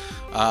aggressive.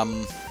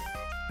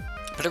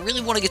 But I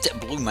really want to get that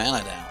blue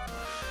mana down,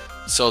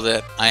 so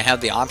that I have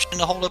the option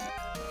to hold up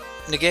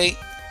Negate.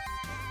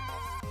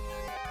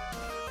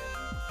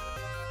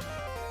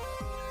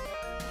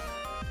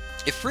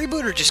 If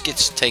Freebooter just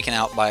gets taken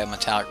out by a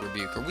Metallic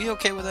Rebuke, are we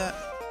okay with that?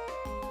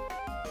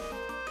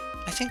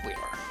 I think we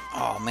are.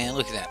 Oh man,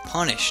 look at that.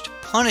 Punished.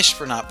 Punished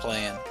for not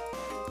playing.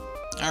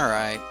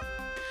 Alright.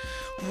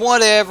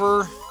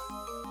 Whatever.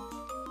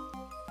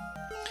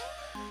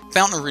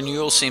 Fountain of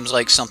Renewal seems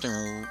like something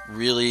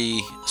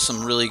really,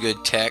 some really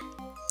good tech.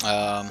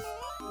 Oh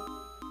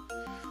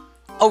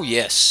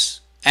yes.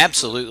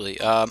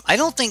 Absolutely. I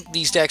don't think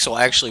these decks will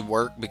actually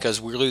work because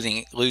we're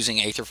losing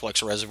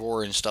Aetherflux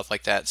Reservoir and stuff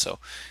like that. So,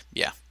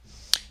 yeah.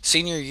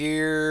 Senior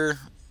year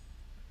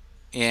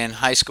in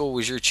high school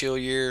was your chill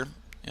year.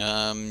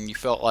 You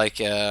felt like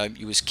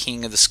you was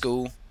king of the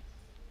school.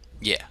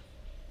 Yeah,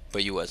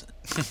 but you wasn't.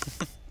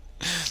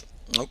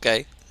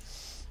 Okay.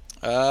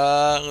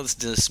 Let's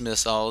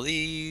dismiss all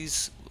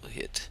these. We'll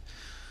hit.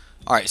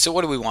 All right. So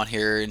what do we want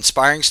here?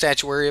 Inspiring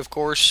Statuary, of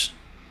course.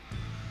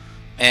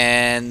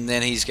 And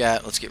then he's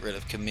got, let's get rid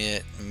of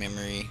Commit,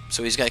 Memory.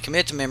 So he's got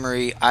Commit to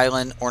Memory,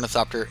 Island,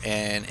 Ornithopter,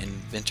 and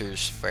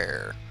Inventor's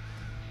Fair.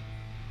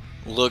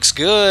 Looks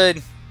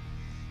good.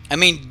 I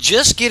mean,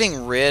 just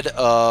getting rid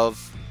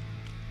of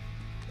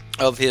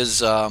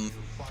his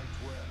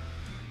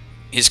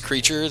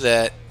creature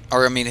that,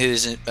 or I mean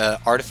his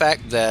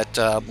artifact that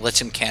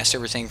lets him cast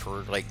everything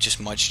for like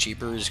just much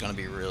cheaper is going to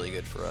be really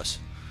good for us.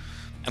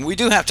 And we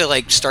do have to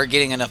like start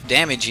getting enough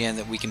damage in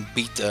that we can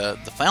beat the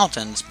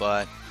fountains,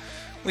 but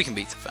we can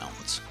beat the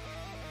fountains.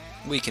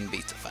 We can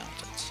beat the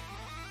fountains.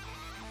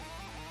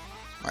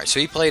 Alright, so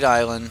he played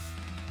Island,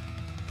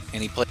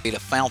 and he played a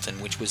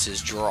fountain, which was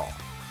his draw.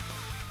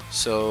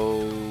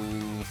 So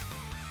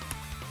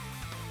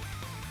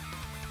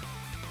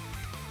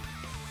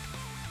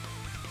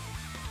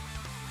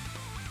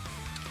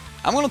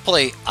I'm going to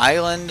play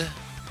Island,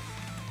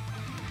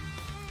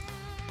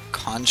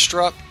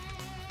 Construct.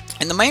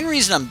 And the main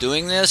reason I'm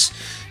doing this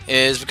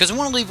is because I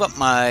want to leave up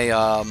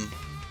my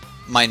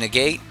my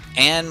Negate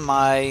and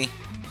my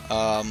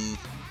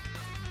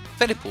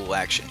Fetid Pool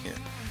action here.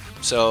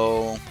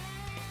 So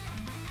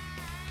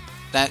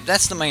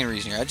that's the main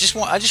reason here. I just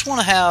want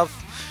to have,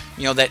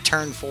 you know, that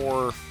turn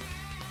 4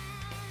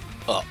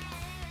 up.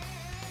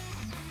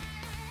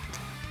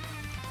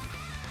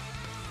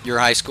 Your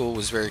high school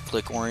was very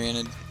click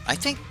oriented. I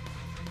think,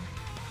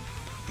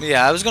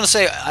 yeah, I was gonna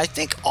say I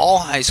think all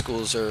high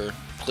schools are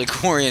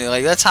click oriented.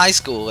 Like, that's high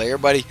school. Like,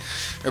 everybody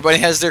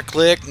has their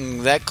click,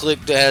 and that click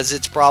has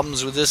its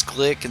problems with this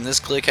click, and this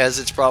click has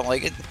its problem.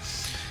 Like, it,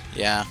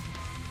 yeah,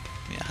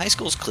 high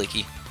school's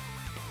clicky.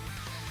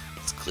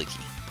 It's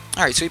clicky.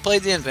 All right, so he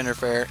played the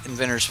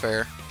Inventor's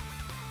Fair.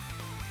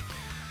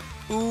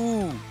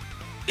 Ooh,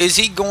 is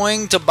he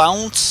going to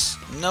bounce?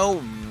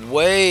 No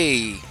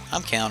way.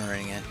 I'm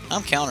countering it.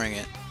 I'm countering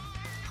it.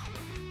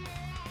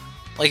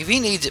 Like, if he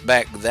needs it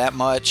back that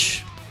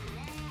much.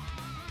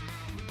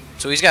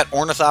 So he's got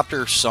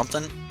Ornithopter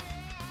something.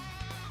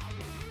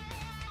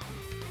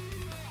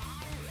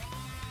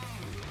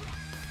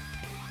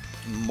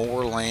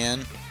 More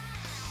land.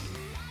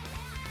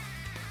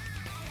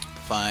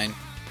 Fine.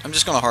 I'm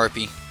just going to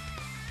Harpy.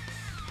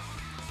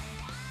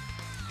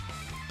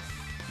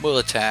 We'll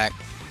attack.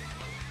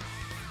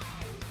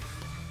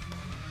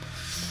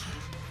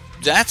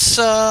 That's,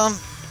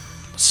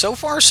 so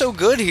far so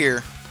good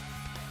here.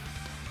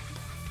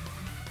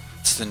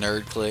 That's the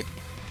nerd click.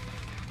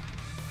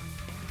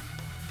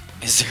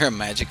 Is there a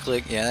magic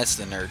click? Yeah, that's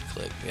the nerd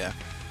click. Yeah.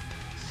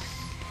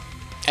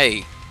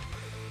 Hey,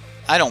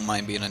 I don't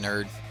mind being a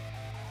nerd.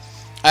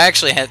 I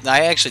actually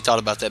thought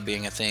about that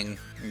being a thing.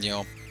 You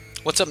know,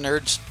 what's up,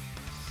 nerds?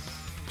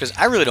 Because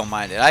I really don't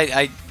mind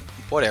it.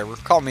 Whatever.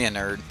 Call me a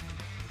nerd.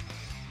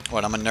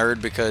 What? I'm a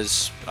nerd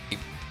because I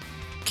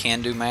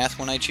can do math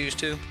when I choose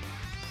to.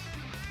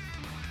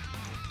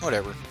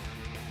 Whatever.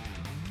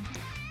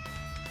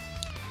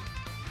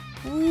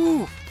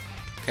 Woo!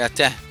 Got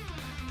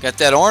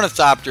that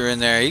ornithopter in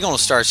there. He's gonna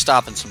start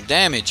stopping some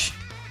damage.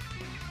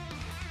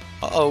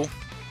 Uh-oh.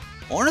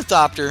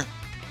 Ornithopter.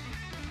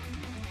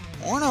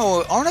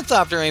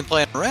 Ornithopter ain't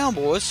playing around,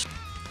 boys.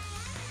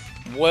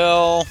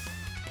 Well,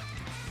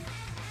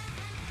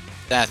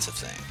 that's a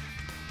thing.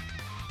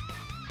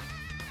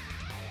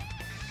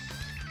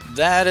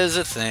 That is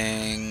a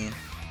thing.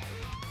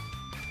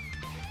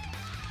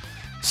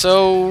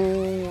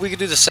 So we could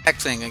do the sack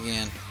thing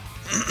again.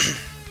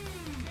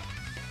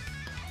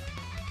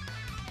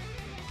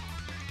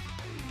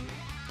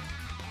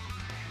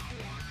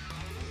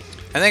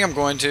 I think I'm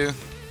going to. I'm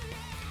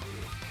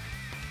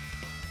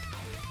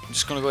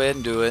just going to go ahead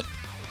and do it.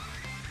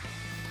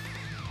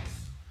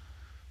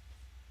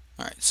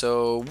 Alright,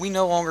 so we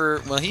no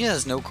longer... Well, he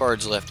has no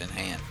cards left in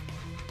hand.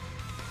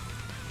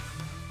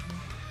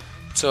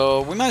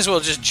 So we might as well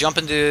just jump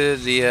into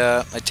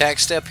the attack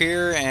step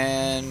here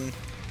and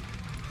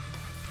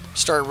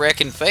start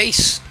wrecking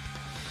face.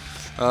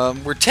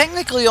 We're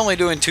technically only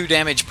doing 2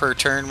 damage per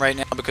turn right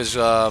now because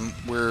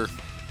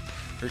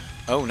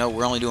oh no,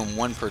 we're only doing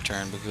 1 per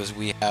turn because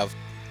we have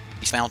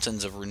these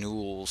fountains of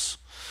renewals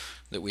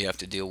that we have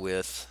to deal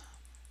with.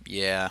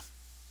 Yeah,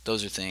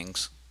 those are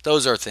things.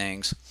 Those are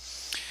things.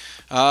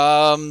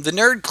 The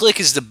nerd click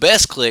is the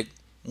best click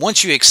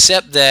once you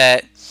accept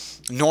that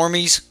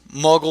normies,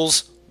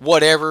 muggles,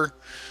 whatever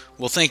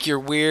will think you're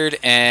weird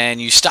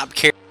and you stop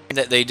caring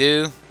that they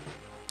do.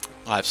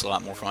 Life's a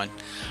lot more fun.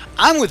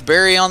 I'm with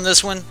Barry on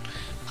this one.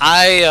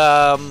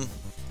 I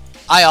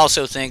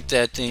also think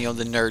that, you know,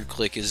 the nerd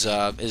click is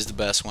the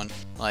best one.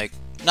 Like,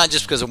 not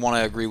just because I want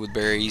to agree with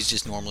Barry. He's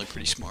just normally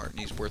pretty smart and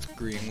he's worth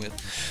agreeing with.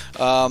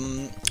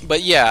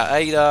 But yeah,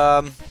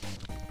 I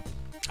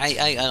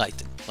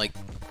liked it. Like,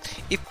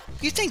 if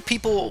you think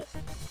people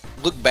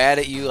look bad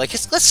at you, like,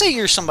 let's say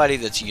you're somebody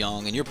that's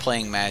young and you're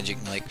playing Magic,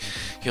 and like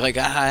you're like,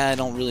 I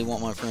don't really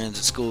want my friends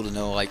at school to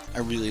know, like, I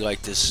really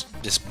like this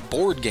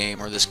board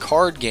game or this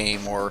card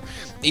game, or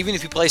even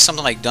if you play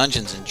something like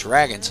Dungeons and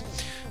Dragons.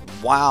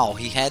 Wow,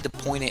 he had to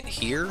point it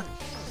here.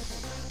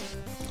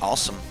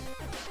 Awesome.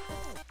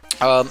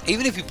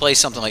 Even if you play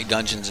something like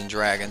Dungeons and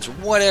Dragons or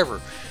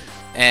whatever,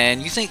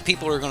 and you think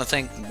people are going to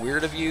think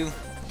weird of you,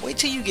 wait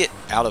till you get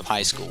out of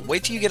high school.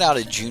 Wait till you get out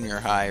of junior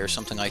high or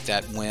something like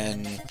that,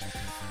 when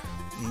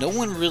no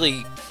one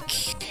really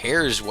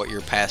cares what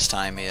your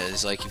pastime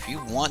is. Like, if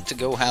you want to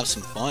go have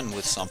some fun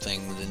with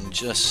something, then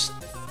just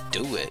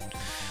do it.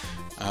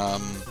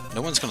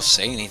 No one's going to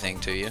say anything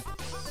to you.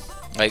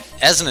 Like,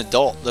 as an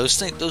adult,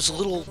 those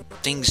little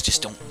things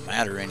just don't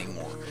matter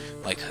anymore.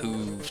 Like,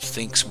 who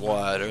thinks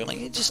what, or like,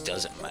 it just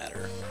doesn't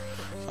matter.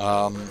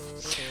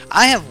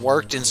 I have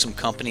worked in some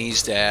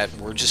companies that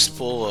were just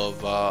full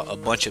of a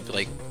bunch of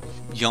like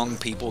young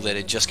people that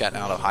had just gotten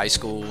out of high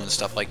school and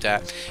stuff like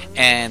that,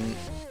 and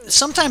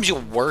sometimes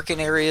you'll work in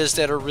areas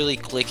that are really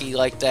cliquey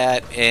like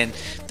that, and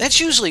that's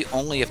usually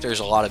only if there's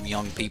a lot of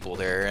young people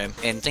there,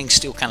 and things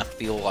still kind of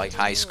feel like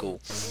high school.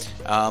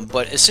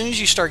 But as soon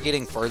as you start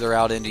getting further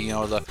out into, you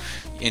know,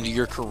 into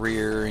your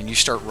career, and you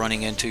start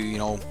running into, you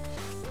know,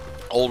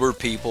 older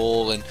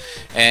people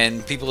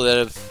and people that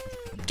have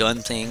done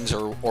things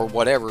or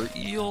whatever,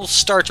 you'll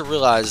start to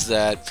realize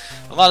that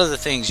a lot of the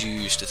things you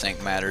used to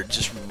think mattered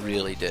just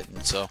really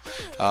didn't. So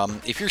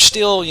if you're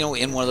still, you know,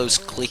 in one of those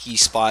cliquey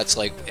spots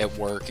like at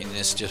work, and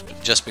it's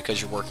just because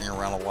you're working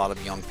around a lot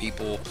of young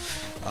people,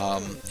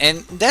 and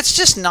that's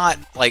just not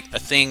like a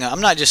thing.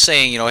 I'm not just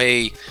saying, you know,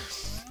 hey,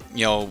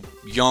 you know,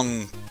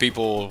 young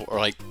people are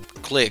like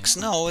cliques.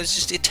 No, it's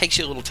just, it takes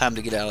you a little time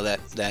to get out of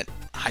that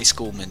high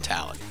school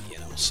mentality.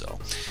 So,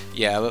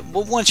 yeah,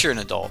 but once you're an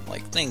adult,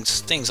 like,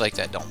 things like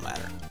that don't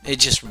matter. It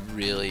just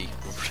really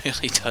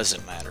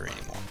doesn't matter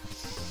anymore.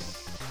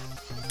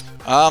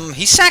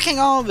 He's sacking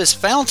all of his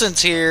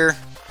fountains here.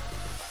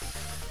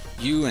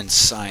 You and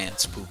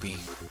science, Poopy.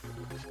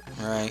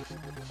 Right?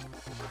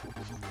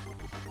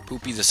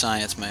 Poopy the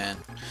science man.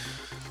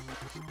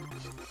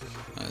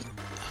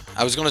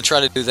 I was going to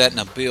try to do that in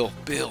a Bill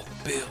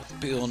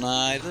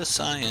Nye the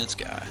science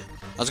guy.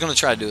 I was going to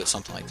try to do it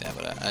something like that,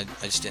 but I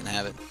just didn't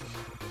have it.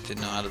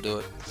 Didn't know how to do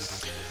it.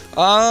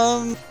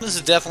 This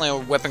is definitely a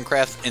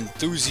weaponcraft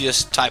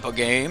enthusiast type of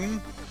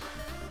game.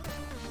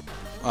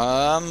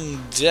 I'm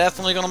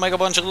definitely gonna make a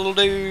bunch of little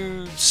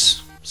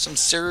dudes, some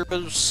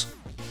cerebos,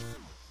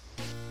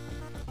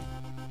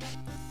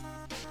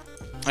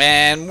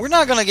 and we're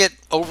not gonna get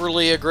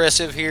overly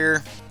aggressive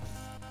here.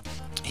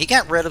 he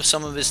got rid of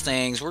some of his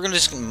things. We're gonna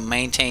just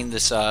maintain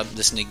this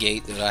this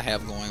negate that I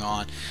have going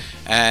on,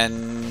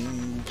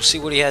 and see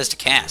what he has to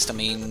cast. I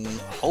mean,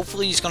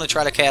 hopefully he's gonna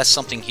try to cast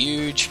something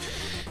huge,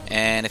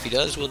 and if he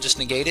does, we'll just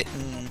negate it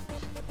and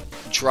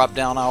drop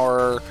down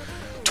our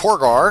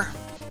Torgar,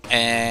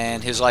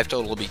 and his life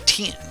total will be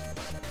 10.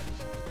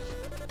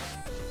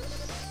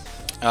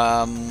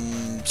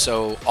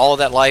 So all of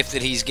that life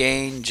that he's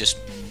gained just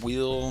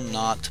will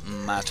not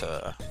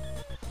matter.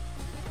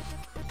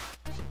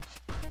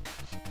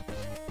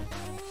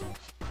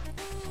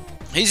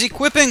 He's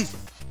equipping.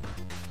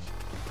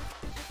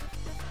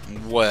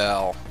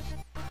 Well,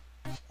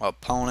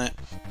 opponent.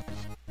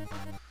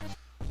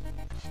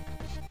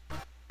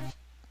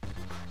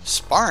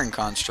 Sparring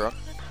Construct.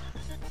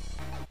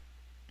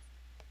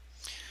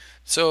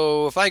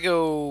 So if I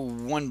go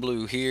 1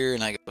 blue here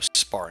and I go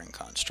Sparring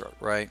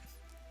Construct, right?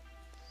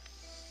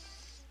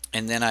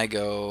 And then I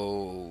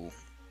go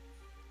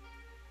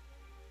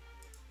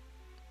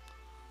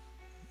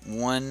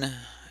 1,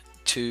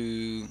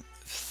 2,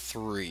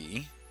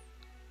 3.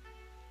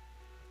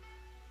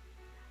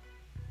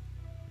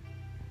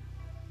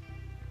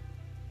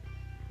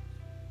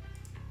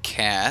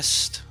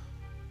 Cast.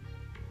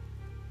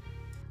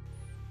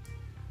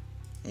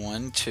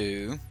 1,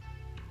 2.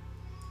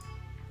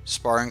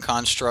 Sparring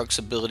Construct's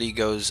ability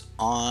goes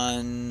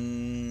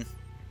on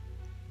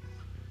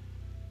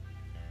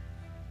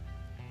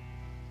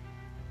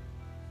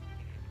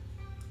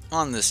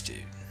this dude,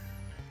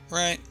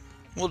 right?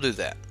 We'll do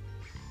that.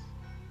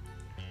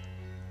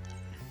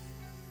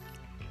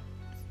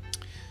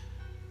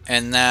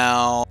 And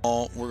now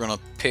we're gonna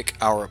pick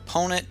our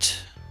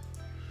opponent.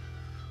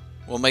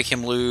 We'll make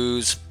him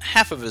lose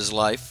half of his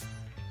life,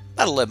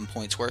 about 11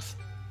 points worth,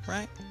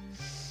 right?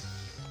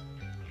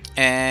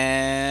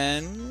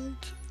 And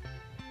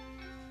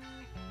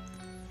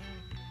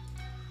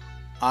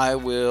I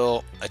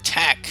will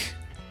attack.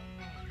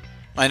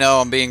 I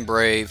know, I'm being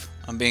brave.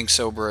 I'm being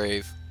so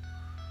brave.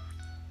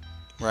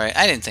 Right,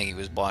 I didn't think he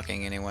was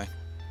blocking anyway.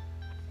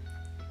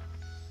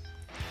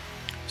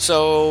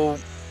 So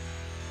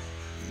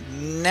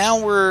now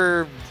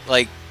we're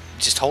like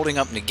just holding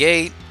up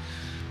negate.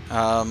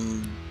 There's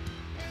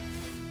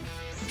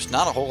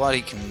not a whole lot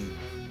he can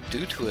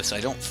do to us, I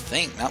don't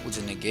think. Not with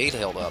the negate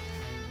held up.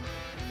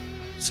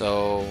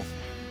 So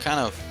kind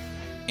of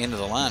end of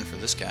the line for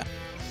this guy.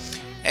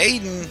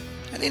 Aiden,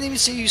 I didn't even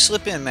see you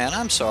slip in, man.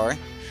 I'm sorry.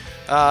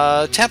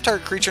 Tap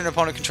target creature an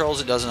opponent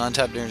controls. It doesn't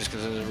untap during this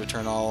because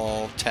return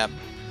all tap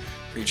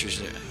creatures.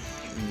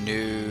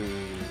 No.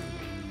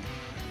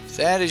 If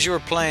that is your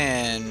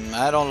plan,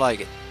 I don't like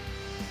it.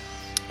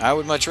 I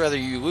would much rather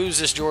you lose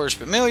this Jor's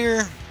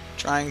Familiar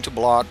trying to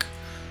block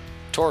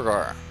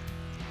Torgar.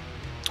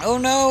 Oh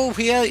no,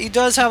 he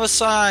does have a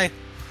Psy.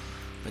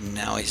 But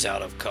now he's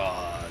out of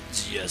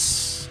cards.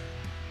 Yes.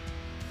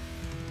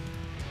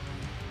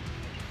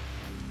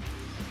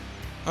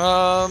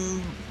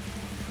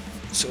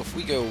 So if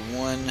we go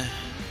 1,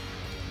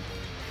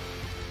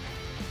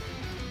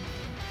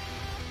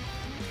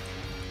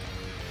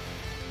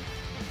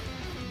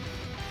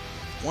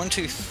 1,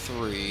 2,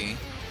 3,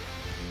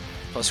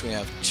 plus we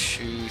have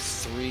 2,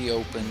 3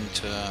 open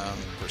to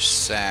for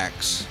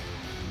sacks.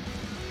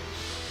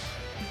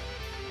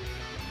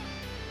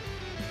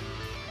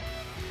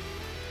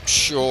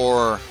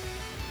 Sure,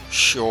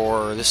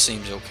 this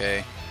seems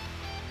okay.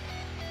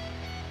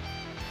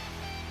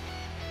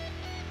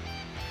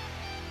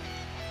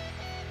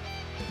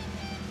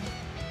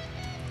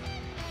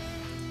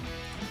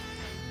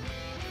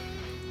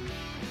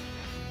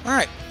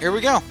 Alright, here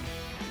we go.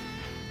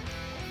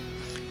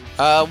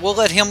 We'll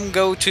let him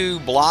go to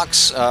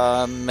blocks,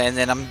 and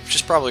then I'm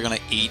just probably going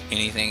to eat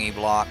anything he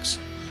blocks.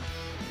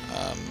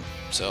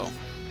 So,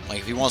 like,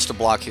 if he wants to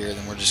block here,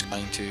 then we're just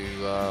going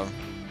to...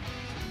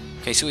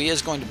 okay, so he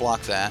is going to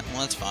block that.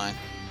 Well, that's fine.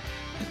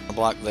 I'll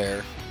block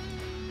there.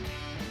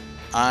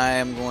 I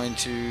am going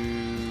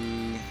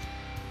to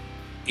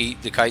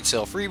eat the Kite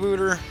Sail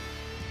Freebooter.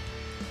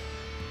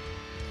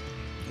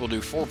 We'll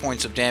do 4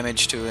 points of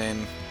damage to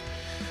him.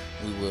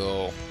 We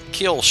will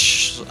kill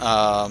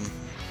Psy,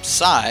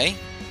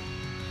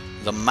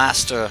 the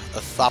Master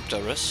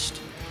Athopterist.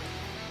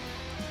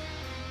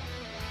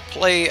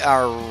 Play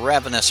our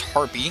Ravenous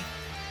Harpy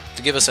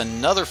to give us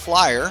another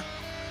flyer.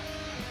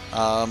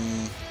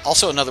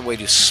 Also another way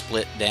to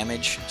split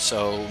damage.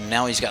 So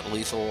now he's got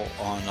lethal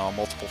on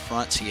multiple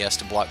fronts. He has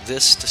to block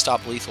this to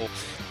stop lethal,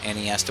 and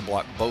he has to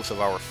block both of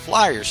our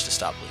flyers to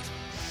stop lethal.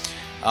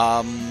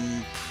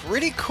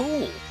 Pretty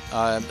cool.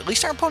 At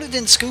least our opponent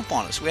didn't scoop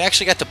on us. We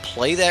actually got to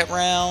play that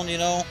round, you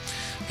know.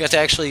 We got to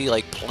actually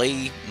like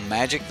play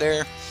Magic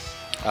there.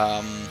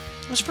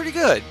 It was pretty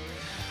good.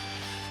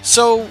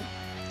 So,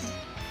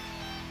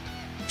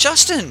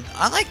 Justin,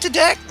 I like the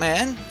deck,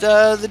 man.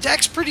 The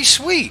deck's pretty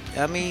sweet.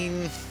 I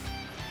mean,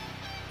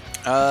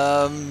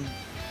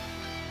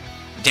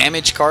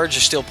 damage cards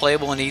are still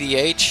playable in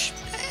EDH.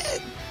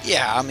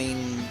 Yeah, I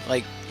mean,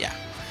 like, yeah.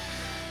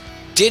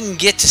 Didn't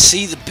get to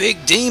see the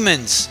big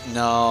demons.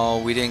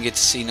 No, we didn't get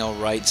to see no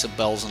Rites of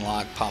Bells and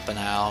Lock popping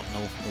out.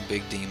 No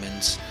big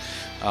demons.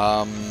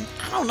 I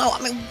don't know.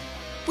 I mean,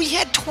 we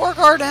had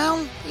Torgar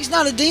down. He's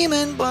not a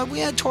demon, but we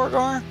had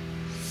Torgar.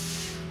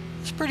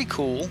 It's pretty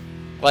cool.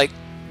 Like,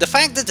 the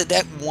fact that the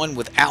deck won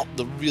without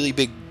the really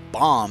big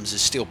bombs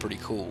is still pretty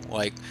cool.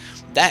 Like,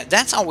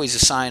 that's always a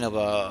sign of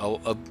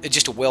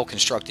just a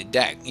well-constructed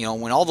deck. You know,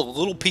 when all the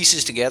little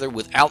pieces together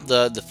without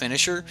the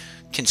finisher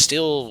can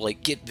still,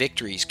 like, get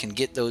victories, can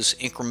get those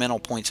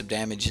incremental points of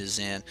damages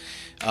in.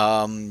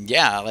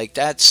 Yeah, like,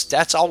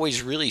 that's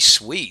always really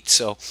sweet.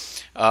 So,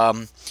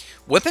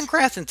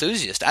 Weaponcraft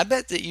Enthusiast, I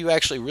bet that you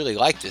actually really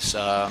like this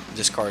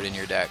this card in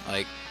your deck.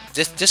 Like,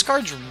 this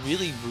card's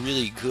really,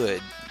 really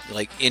good.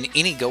 Like, in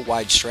any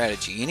go-wide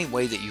strategy, any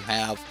way that you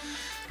have,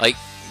 like,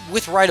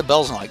 with Rite of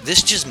Bells and like,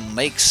 this just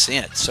makes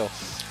sense. So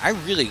I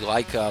really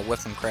like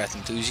Weaponcraft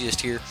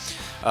Enthusiast here.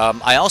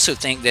 I also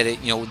think that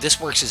this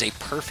works as a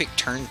perfect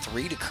turn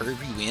 3 to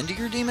curve you into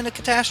your Demon of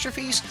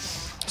Catastrophes.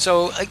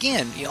 So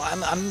again,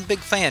 I'm a big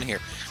fan here.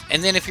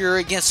 And then if you're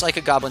against like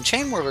a Goblin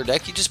Chainwhirler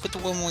deck, you just put the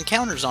 1/1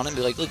 counters on it and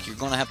be like, look, you're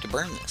going to have to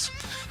burn this.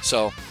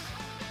 So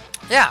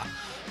yeah,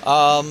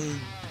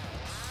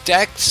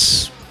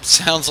 decks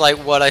sounds like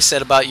what I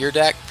said about your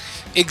deck.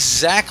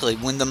 Exactly.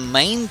 When the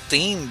main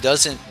theme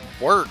doesn't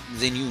work,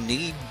 then you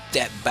need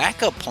that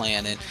backup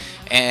plan,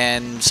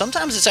 and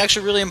sometimes it's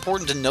actually really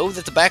important to know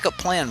that the backup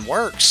plan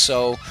works.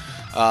 So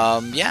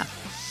yeah.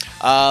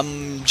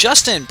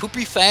 Justin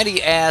Poopy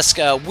Fatty asks,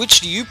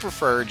 which do you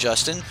prefer,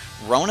 Justin,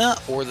 Rona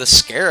or the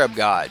Scarab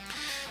God?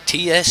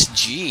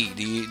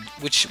 TSG,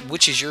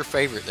 which is your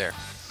favorite there?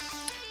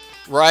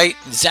 Right,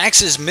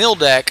 Zax's mill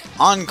deck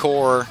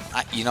encore.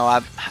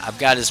 I've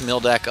got his mill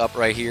deck up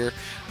right here.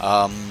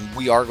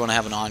 We are going to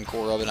have an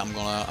encore of it. I'm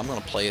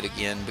gonna play it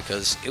again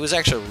because it was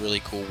actually a really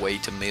cool way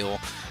to mill.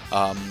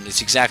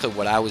 It's exactly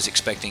what I was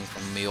expecting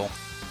from mill.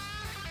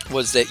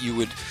 Was that you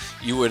would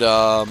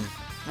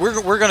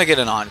we're gonna get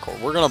an encore.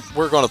 We're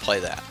gonna play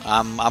that.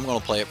 I'm gonna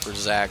play it for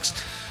Zax.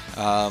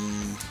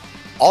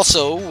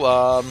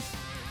 Also.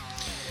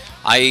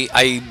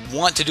 I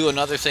want to do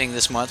another thing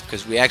this month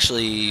because we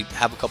actually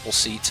have a couple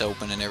seats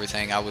open and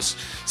everything.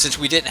 Since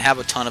we didn't have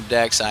a ton of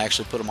decks, I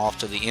actually put them off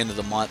to the end of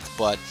the month.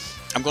 But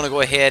I'm going to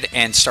go ahead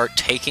and start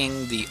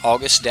taking the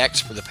August decks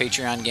for the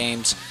Patreon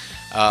games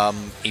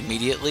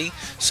immediately.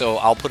 So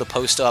I'll put a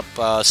post up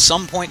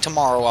some point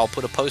tomorrow. I'll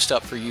put a post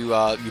up for you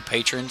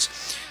patrons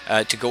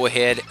to go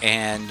ahead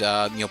and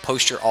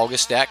post your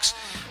August decks.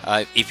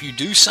 If you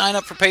do sign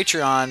up for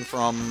Patreon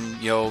from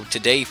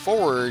today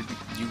forward,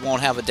 you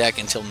won't have a deck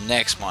until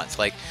next month.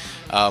 Like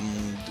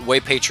the way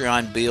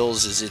Patreon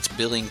bills is it's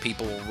billing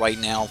people right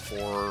now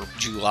for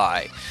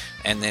July,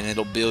 and then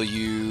it'll bill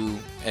you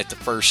at the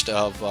 1st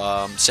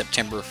of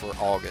September for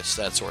August,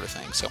 that sort of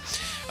thing. So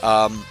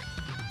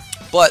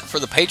but for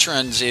the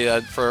patrons,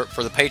 for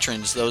the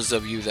patrons, those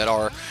of you that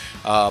are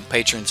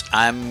patrons,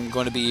 I'm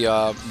going to be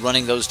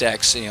running those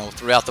decks,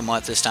 throughout the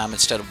month this time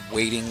instead of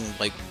waiting.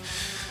 Like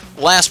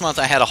last month,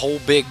 I had a whole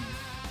big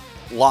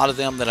lot of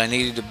them that I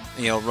needed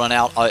to run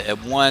out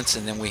at once,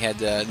 and then we had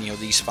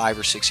these 5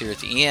 or 6 here at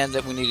the end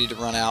that we needed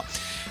to run out.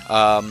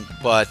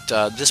 But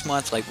this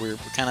month, like we're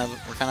kind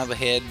of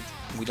ahead.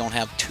 We don't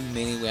have too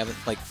many. We haven't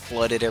like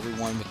flooded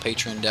everyone with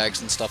Patreon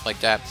decks and stuff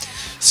like that.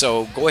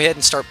 So go ahead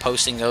and start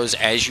posting those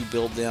as you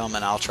build them,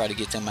 and I'll try to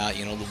get them out,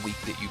 the week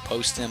that you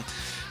post them.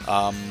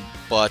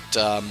 But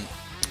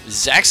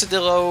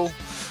Zaxadillo,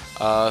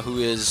 who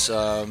is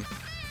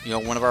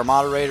one of our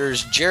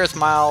moderators, Jareth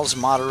Miles,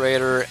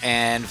 moderator,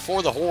 and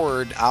for the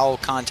Horde, I'll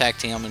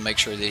contact him and make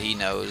sure that he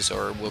knows,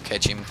 or we'll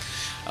catch him.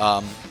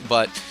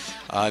 But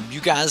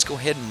you guys go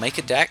ahead and make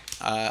a deck.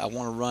 I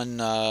want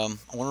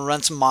to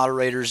run some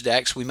moderators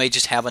decks. We may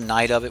just have a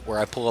night of it where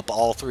I pull up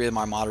all 3 of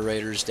my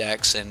moderators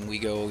decks and we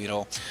go,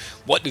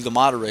 what do the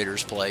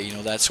moderators play?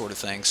 That sort of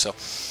thing. So,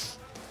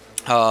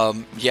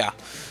 yeah.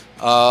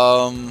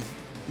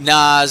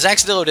 Nah,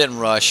 Zaxadillo didn't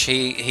rush.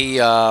 He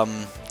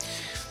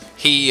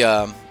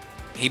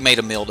made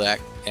a mill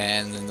deck,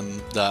 and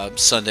then the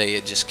Sunday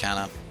it just kind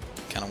of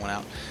went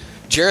out.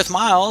 Jareth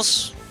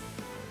Miles,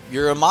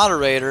 you're a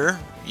moderator.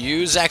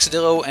 You,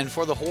 Zaxadillo, and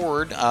for the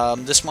Horde,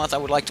 this month I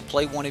would like to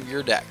play one of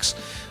your decks.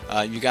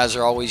 You guys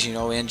are always,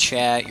 in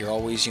chat. You're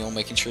always,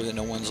 making sure that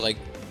no one's like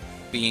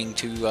being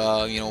too,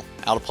 out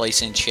of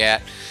place in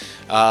chat.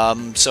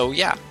 So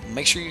yeah,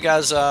 make sure you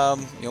guys,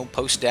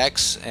 post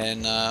decks,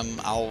 and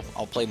I'll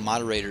play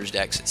moderators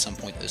decks at some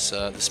point this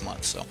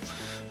month. So,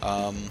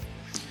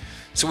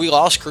 so we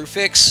lost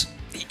Crewfix.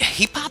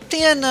 He popped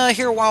in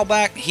here a while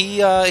back. He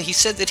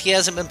said that he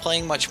hasn't been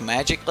playing much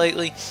Magic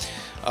lately.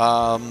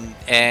 And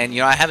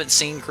I haven't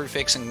seen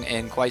Crewfix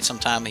in quite some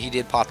time. He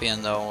did pop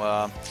in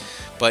though,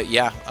 but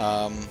yeah,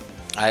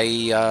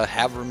 I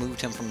have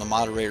removed him from the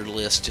moderator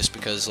list just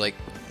because like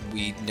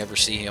we never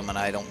see him, and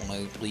I don't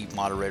want to leave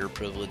moderator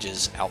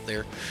privileges out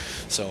there.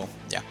 So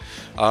yeah,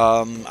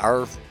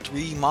 our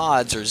 3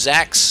 mods are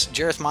Zax,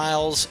 Jareth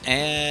Miles,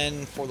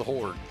 and for the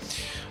Horde.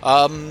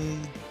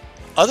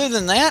 Other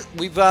than that,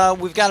 we've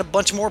got a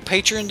bunch more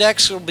Patreon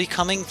decks that will be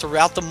coming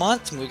throughout the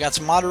month. We've got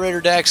some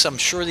moderator decks. I'm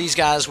sure these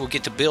guys will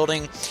get to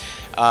building.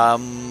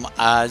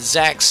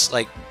 Zach's,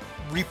 like,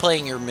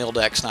 replaying your mill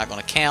deck's not going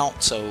to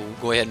count, so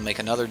go ahead and make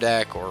another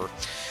deck, or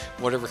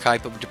whatever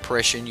type of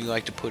depression you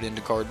like to put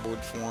into cardboard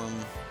form,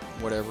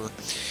 whatever.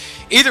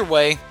 Either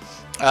way,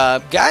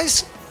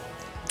 guys,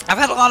 I've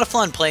had a lot of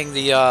fun playing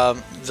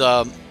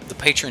the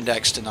patron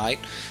decks tonight,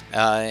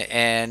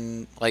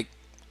 and like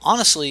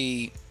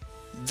honestly,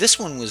 this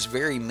one was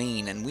very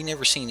mean, and we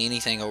never seen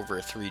anything over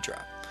a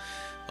 3-drop.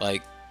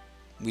 Like,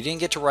 we didn't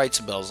get to Rites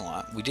of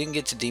Belzalot. We didn't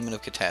get to Demon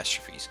of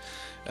Catastrophes.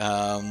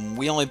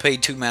 We only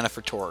paid 2 mana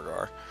for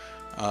Torgar.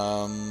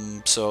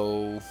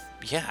 So,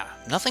 yeah,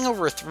 nothing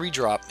over a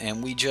 3-drop,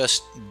 and we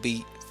just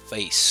beat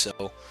face.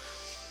 So,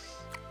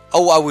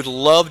 oh, I would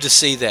love to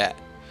see that.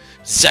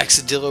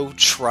 Zaxadillo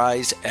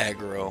tries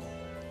aggro.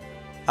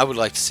 I would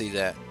like to see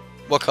that.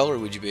 What color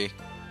would you be?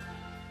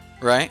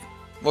 Right?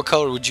 What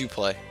color would you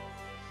play?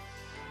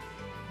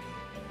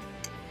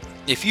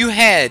 If you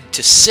had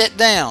to sit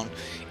down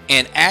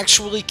and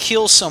actually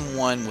kill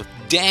someone with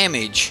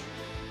damage,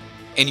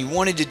 and you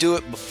wanted to do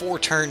it before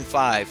turn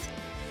 5,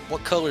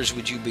 what colors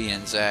would you be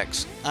in,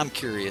 Zax? I'm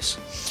curious.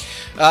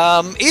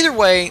 Either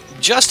way,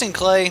 Justin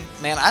Clay,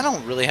 man, I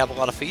don't really have a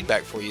lot of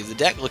feedback for you. The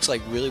deck looks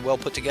like really well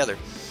put together.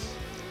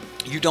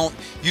 You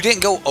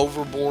didn't go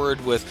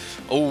overboard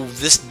with, oh,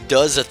 this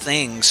does a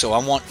thing, so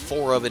I want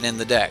 4 of it in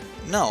the deck.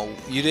 No,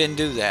 you didn't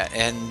do that,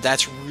 and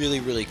that's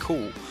really, really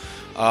cool.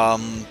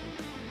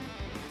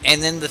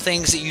 And then the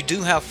things that you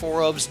do have 4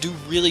 ofs do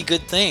really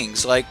good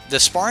things. Like the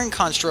Sparring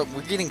Construct,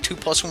 we're getting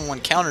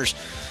 2+1/1 counters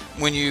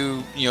when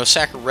you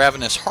sack a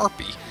Ravenous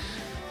Harpy.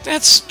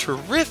 That's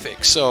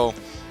terrific. So,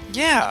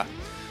 yeah.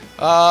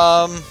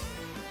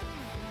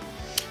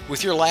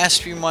 With your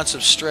last few months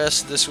of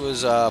stress, this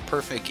was a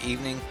perfect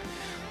evening.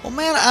 Well,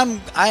 man,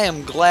 I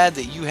am glad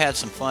that you had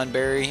some fun,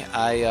 Barry.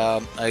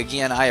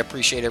 Again, I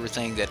appreciate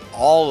everything that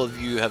all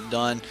of you have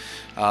done.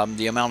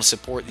 The amount of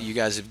support that you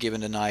guys have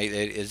given tonight,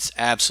 it's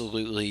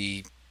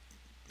absolutely,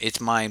 it's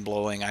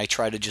mind-blowing. I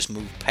try to just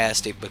move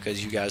past it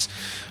because you guys,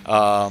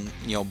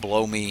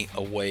 blow me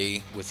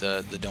away with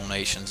the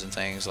donations and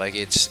things. Like,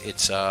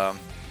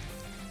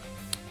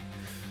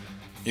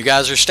 you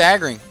guys are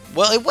staggering.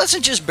 Well, it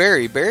wasn't just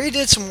Barry. Barry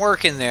did some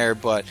work in there,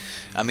 but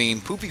I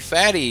mean, Poopy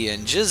Fatty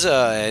and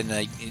Jizza and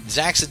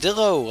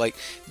Zaxadillo, like,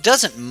 it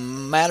doesn't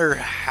matter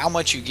how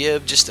much you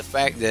give, just the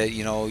fact that,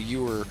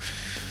 you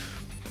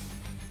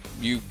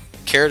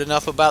cared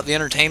enough about the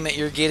entertainment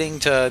you're getting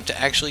to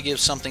actually give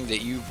something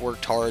that you've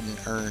worked hard and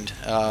earned.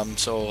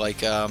 So,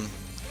 like,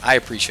 I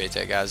appreciate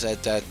that, guys.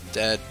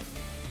 That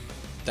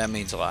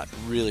means a lot.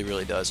 Really,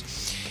 really does.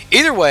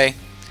 Either way,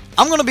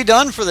 I'm going to be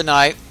done for the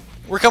night.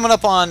 We're coming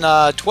up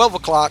on 12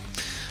 o'clock.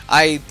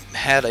 I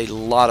had a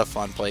lot of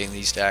fun playing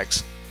these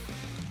decks.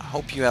 I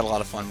hope you had a lot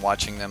of fun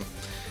watching them.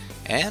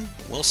 And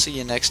we'll see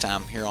you next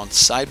time here on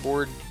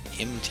Sideboard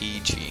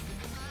MTG.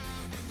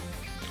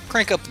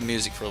 Crank up the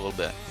music for a little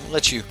bit. I'll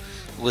let you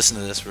listen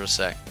to this for a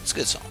sec. It's a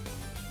good song.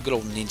 Good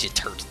old Ninja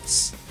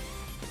Turtles.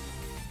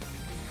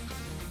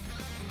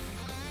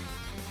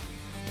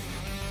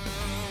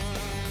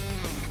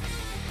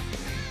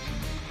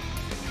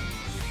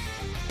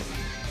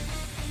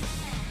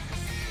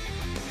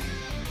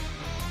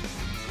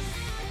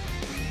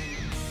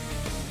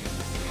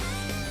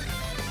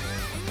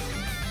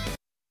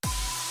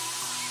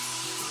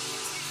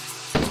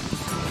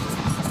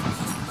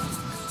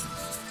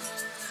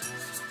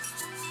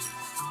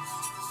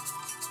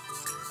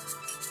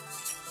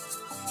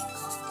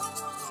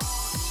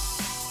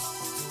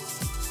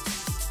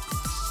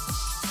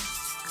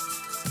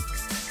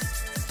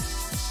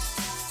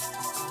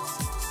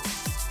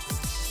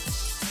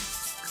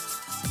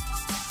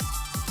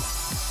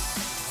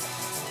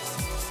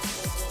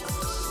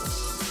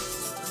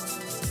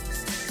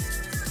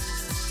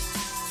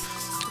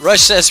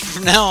 Rush says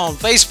from now on,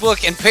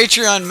 Facebook and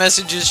Patreon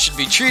messages should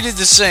be treated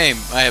the same.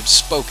 I have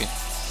spoken.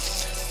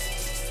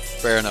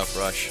 Fair enough,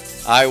 Rush.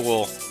 I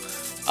will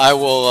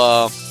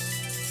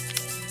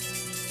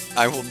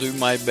do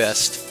my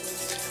best.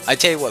 I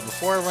tell you what,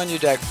 before I run your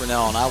deck for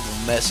now on, I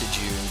will message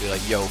you and be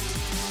like, yo,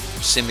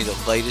 send me the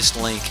latest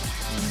link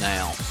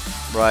now.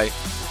 Right?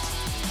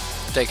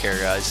 Take care,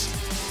 guys.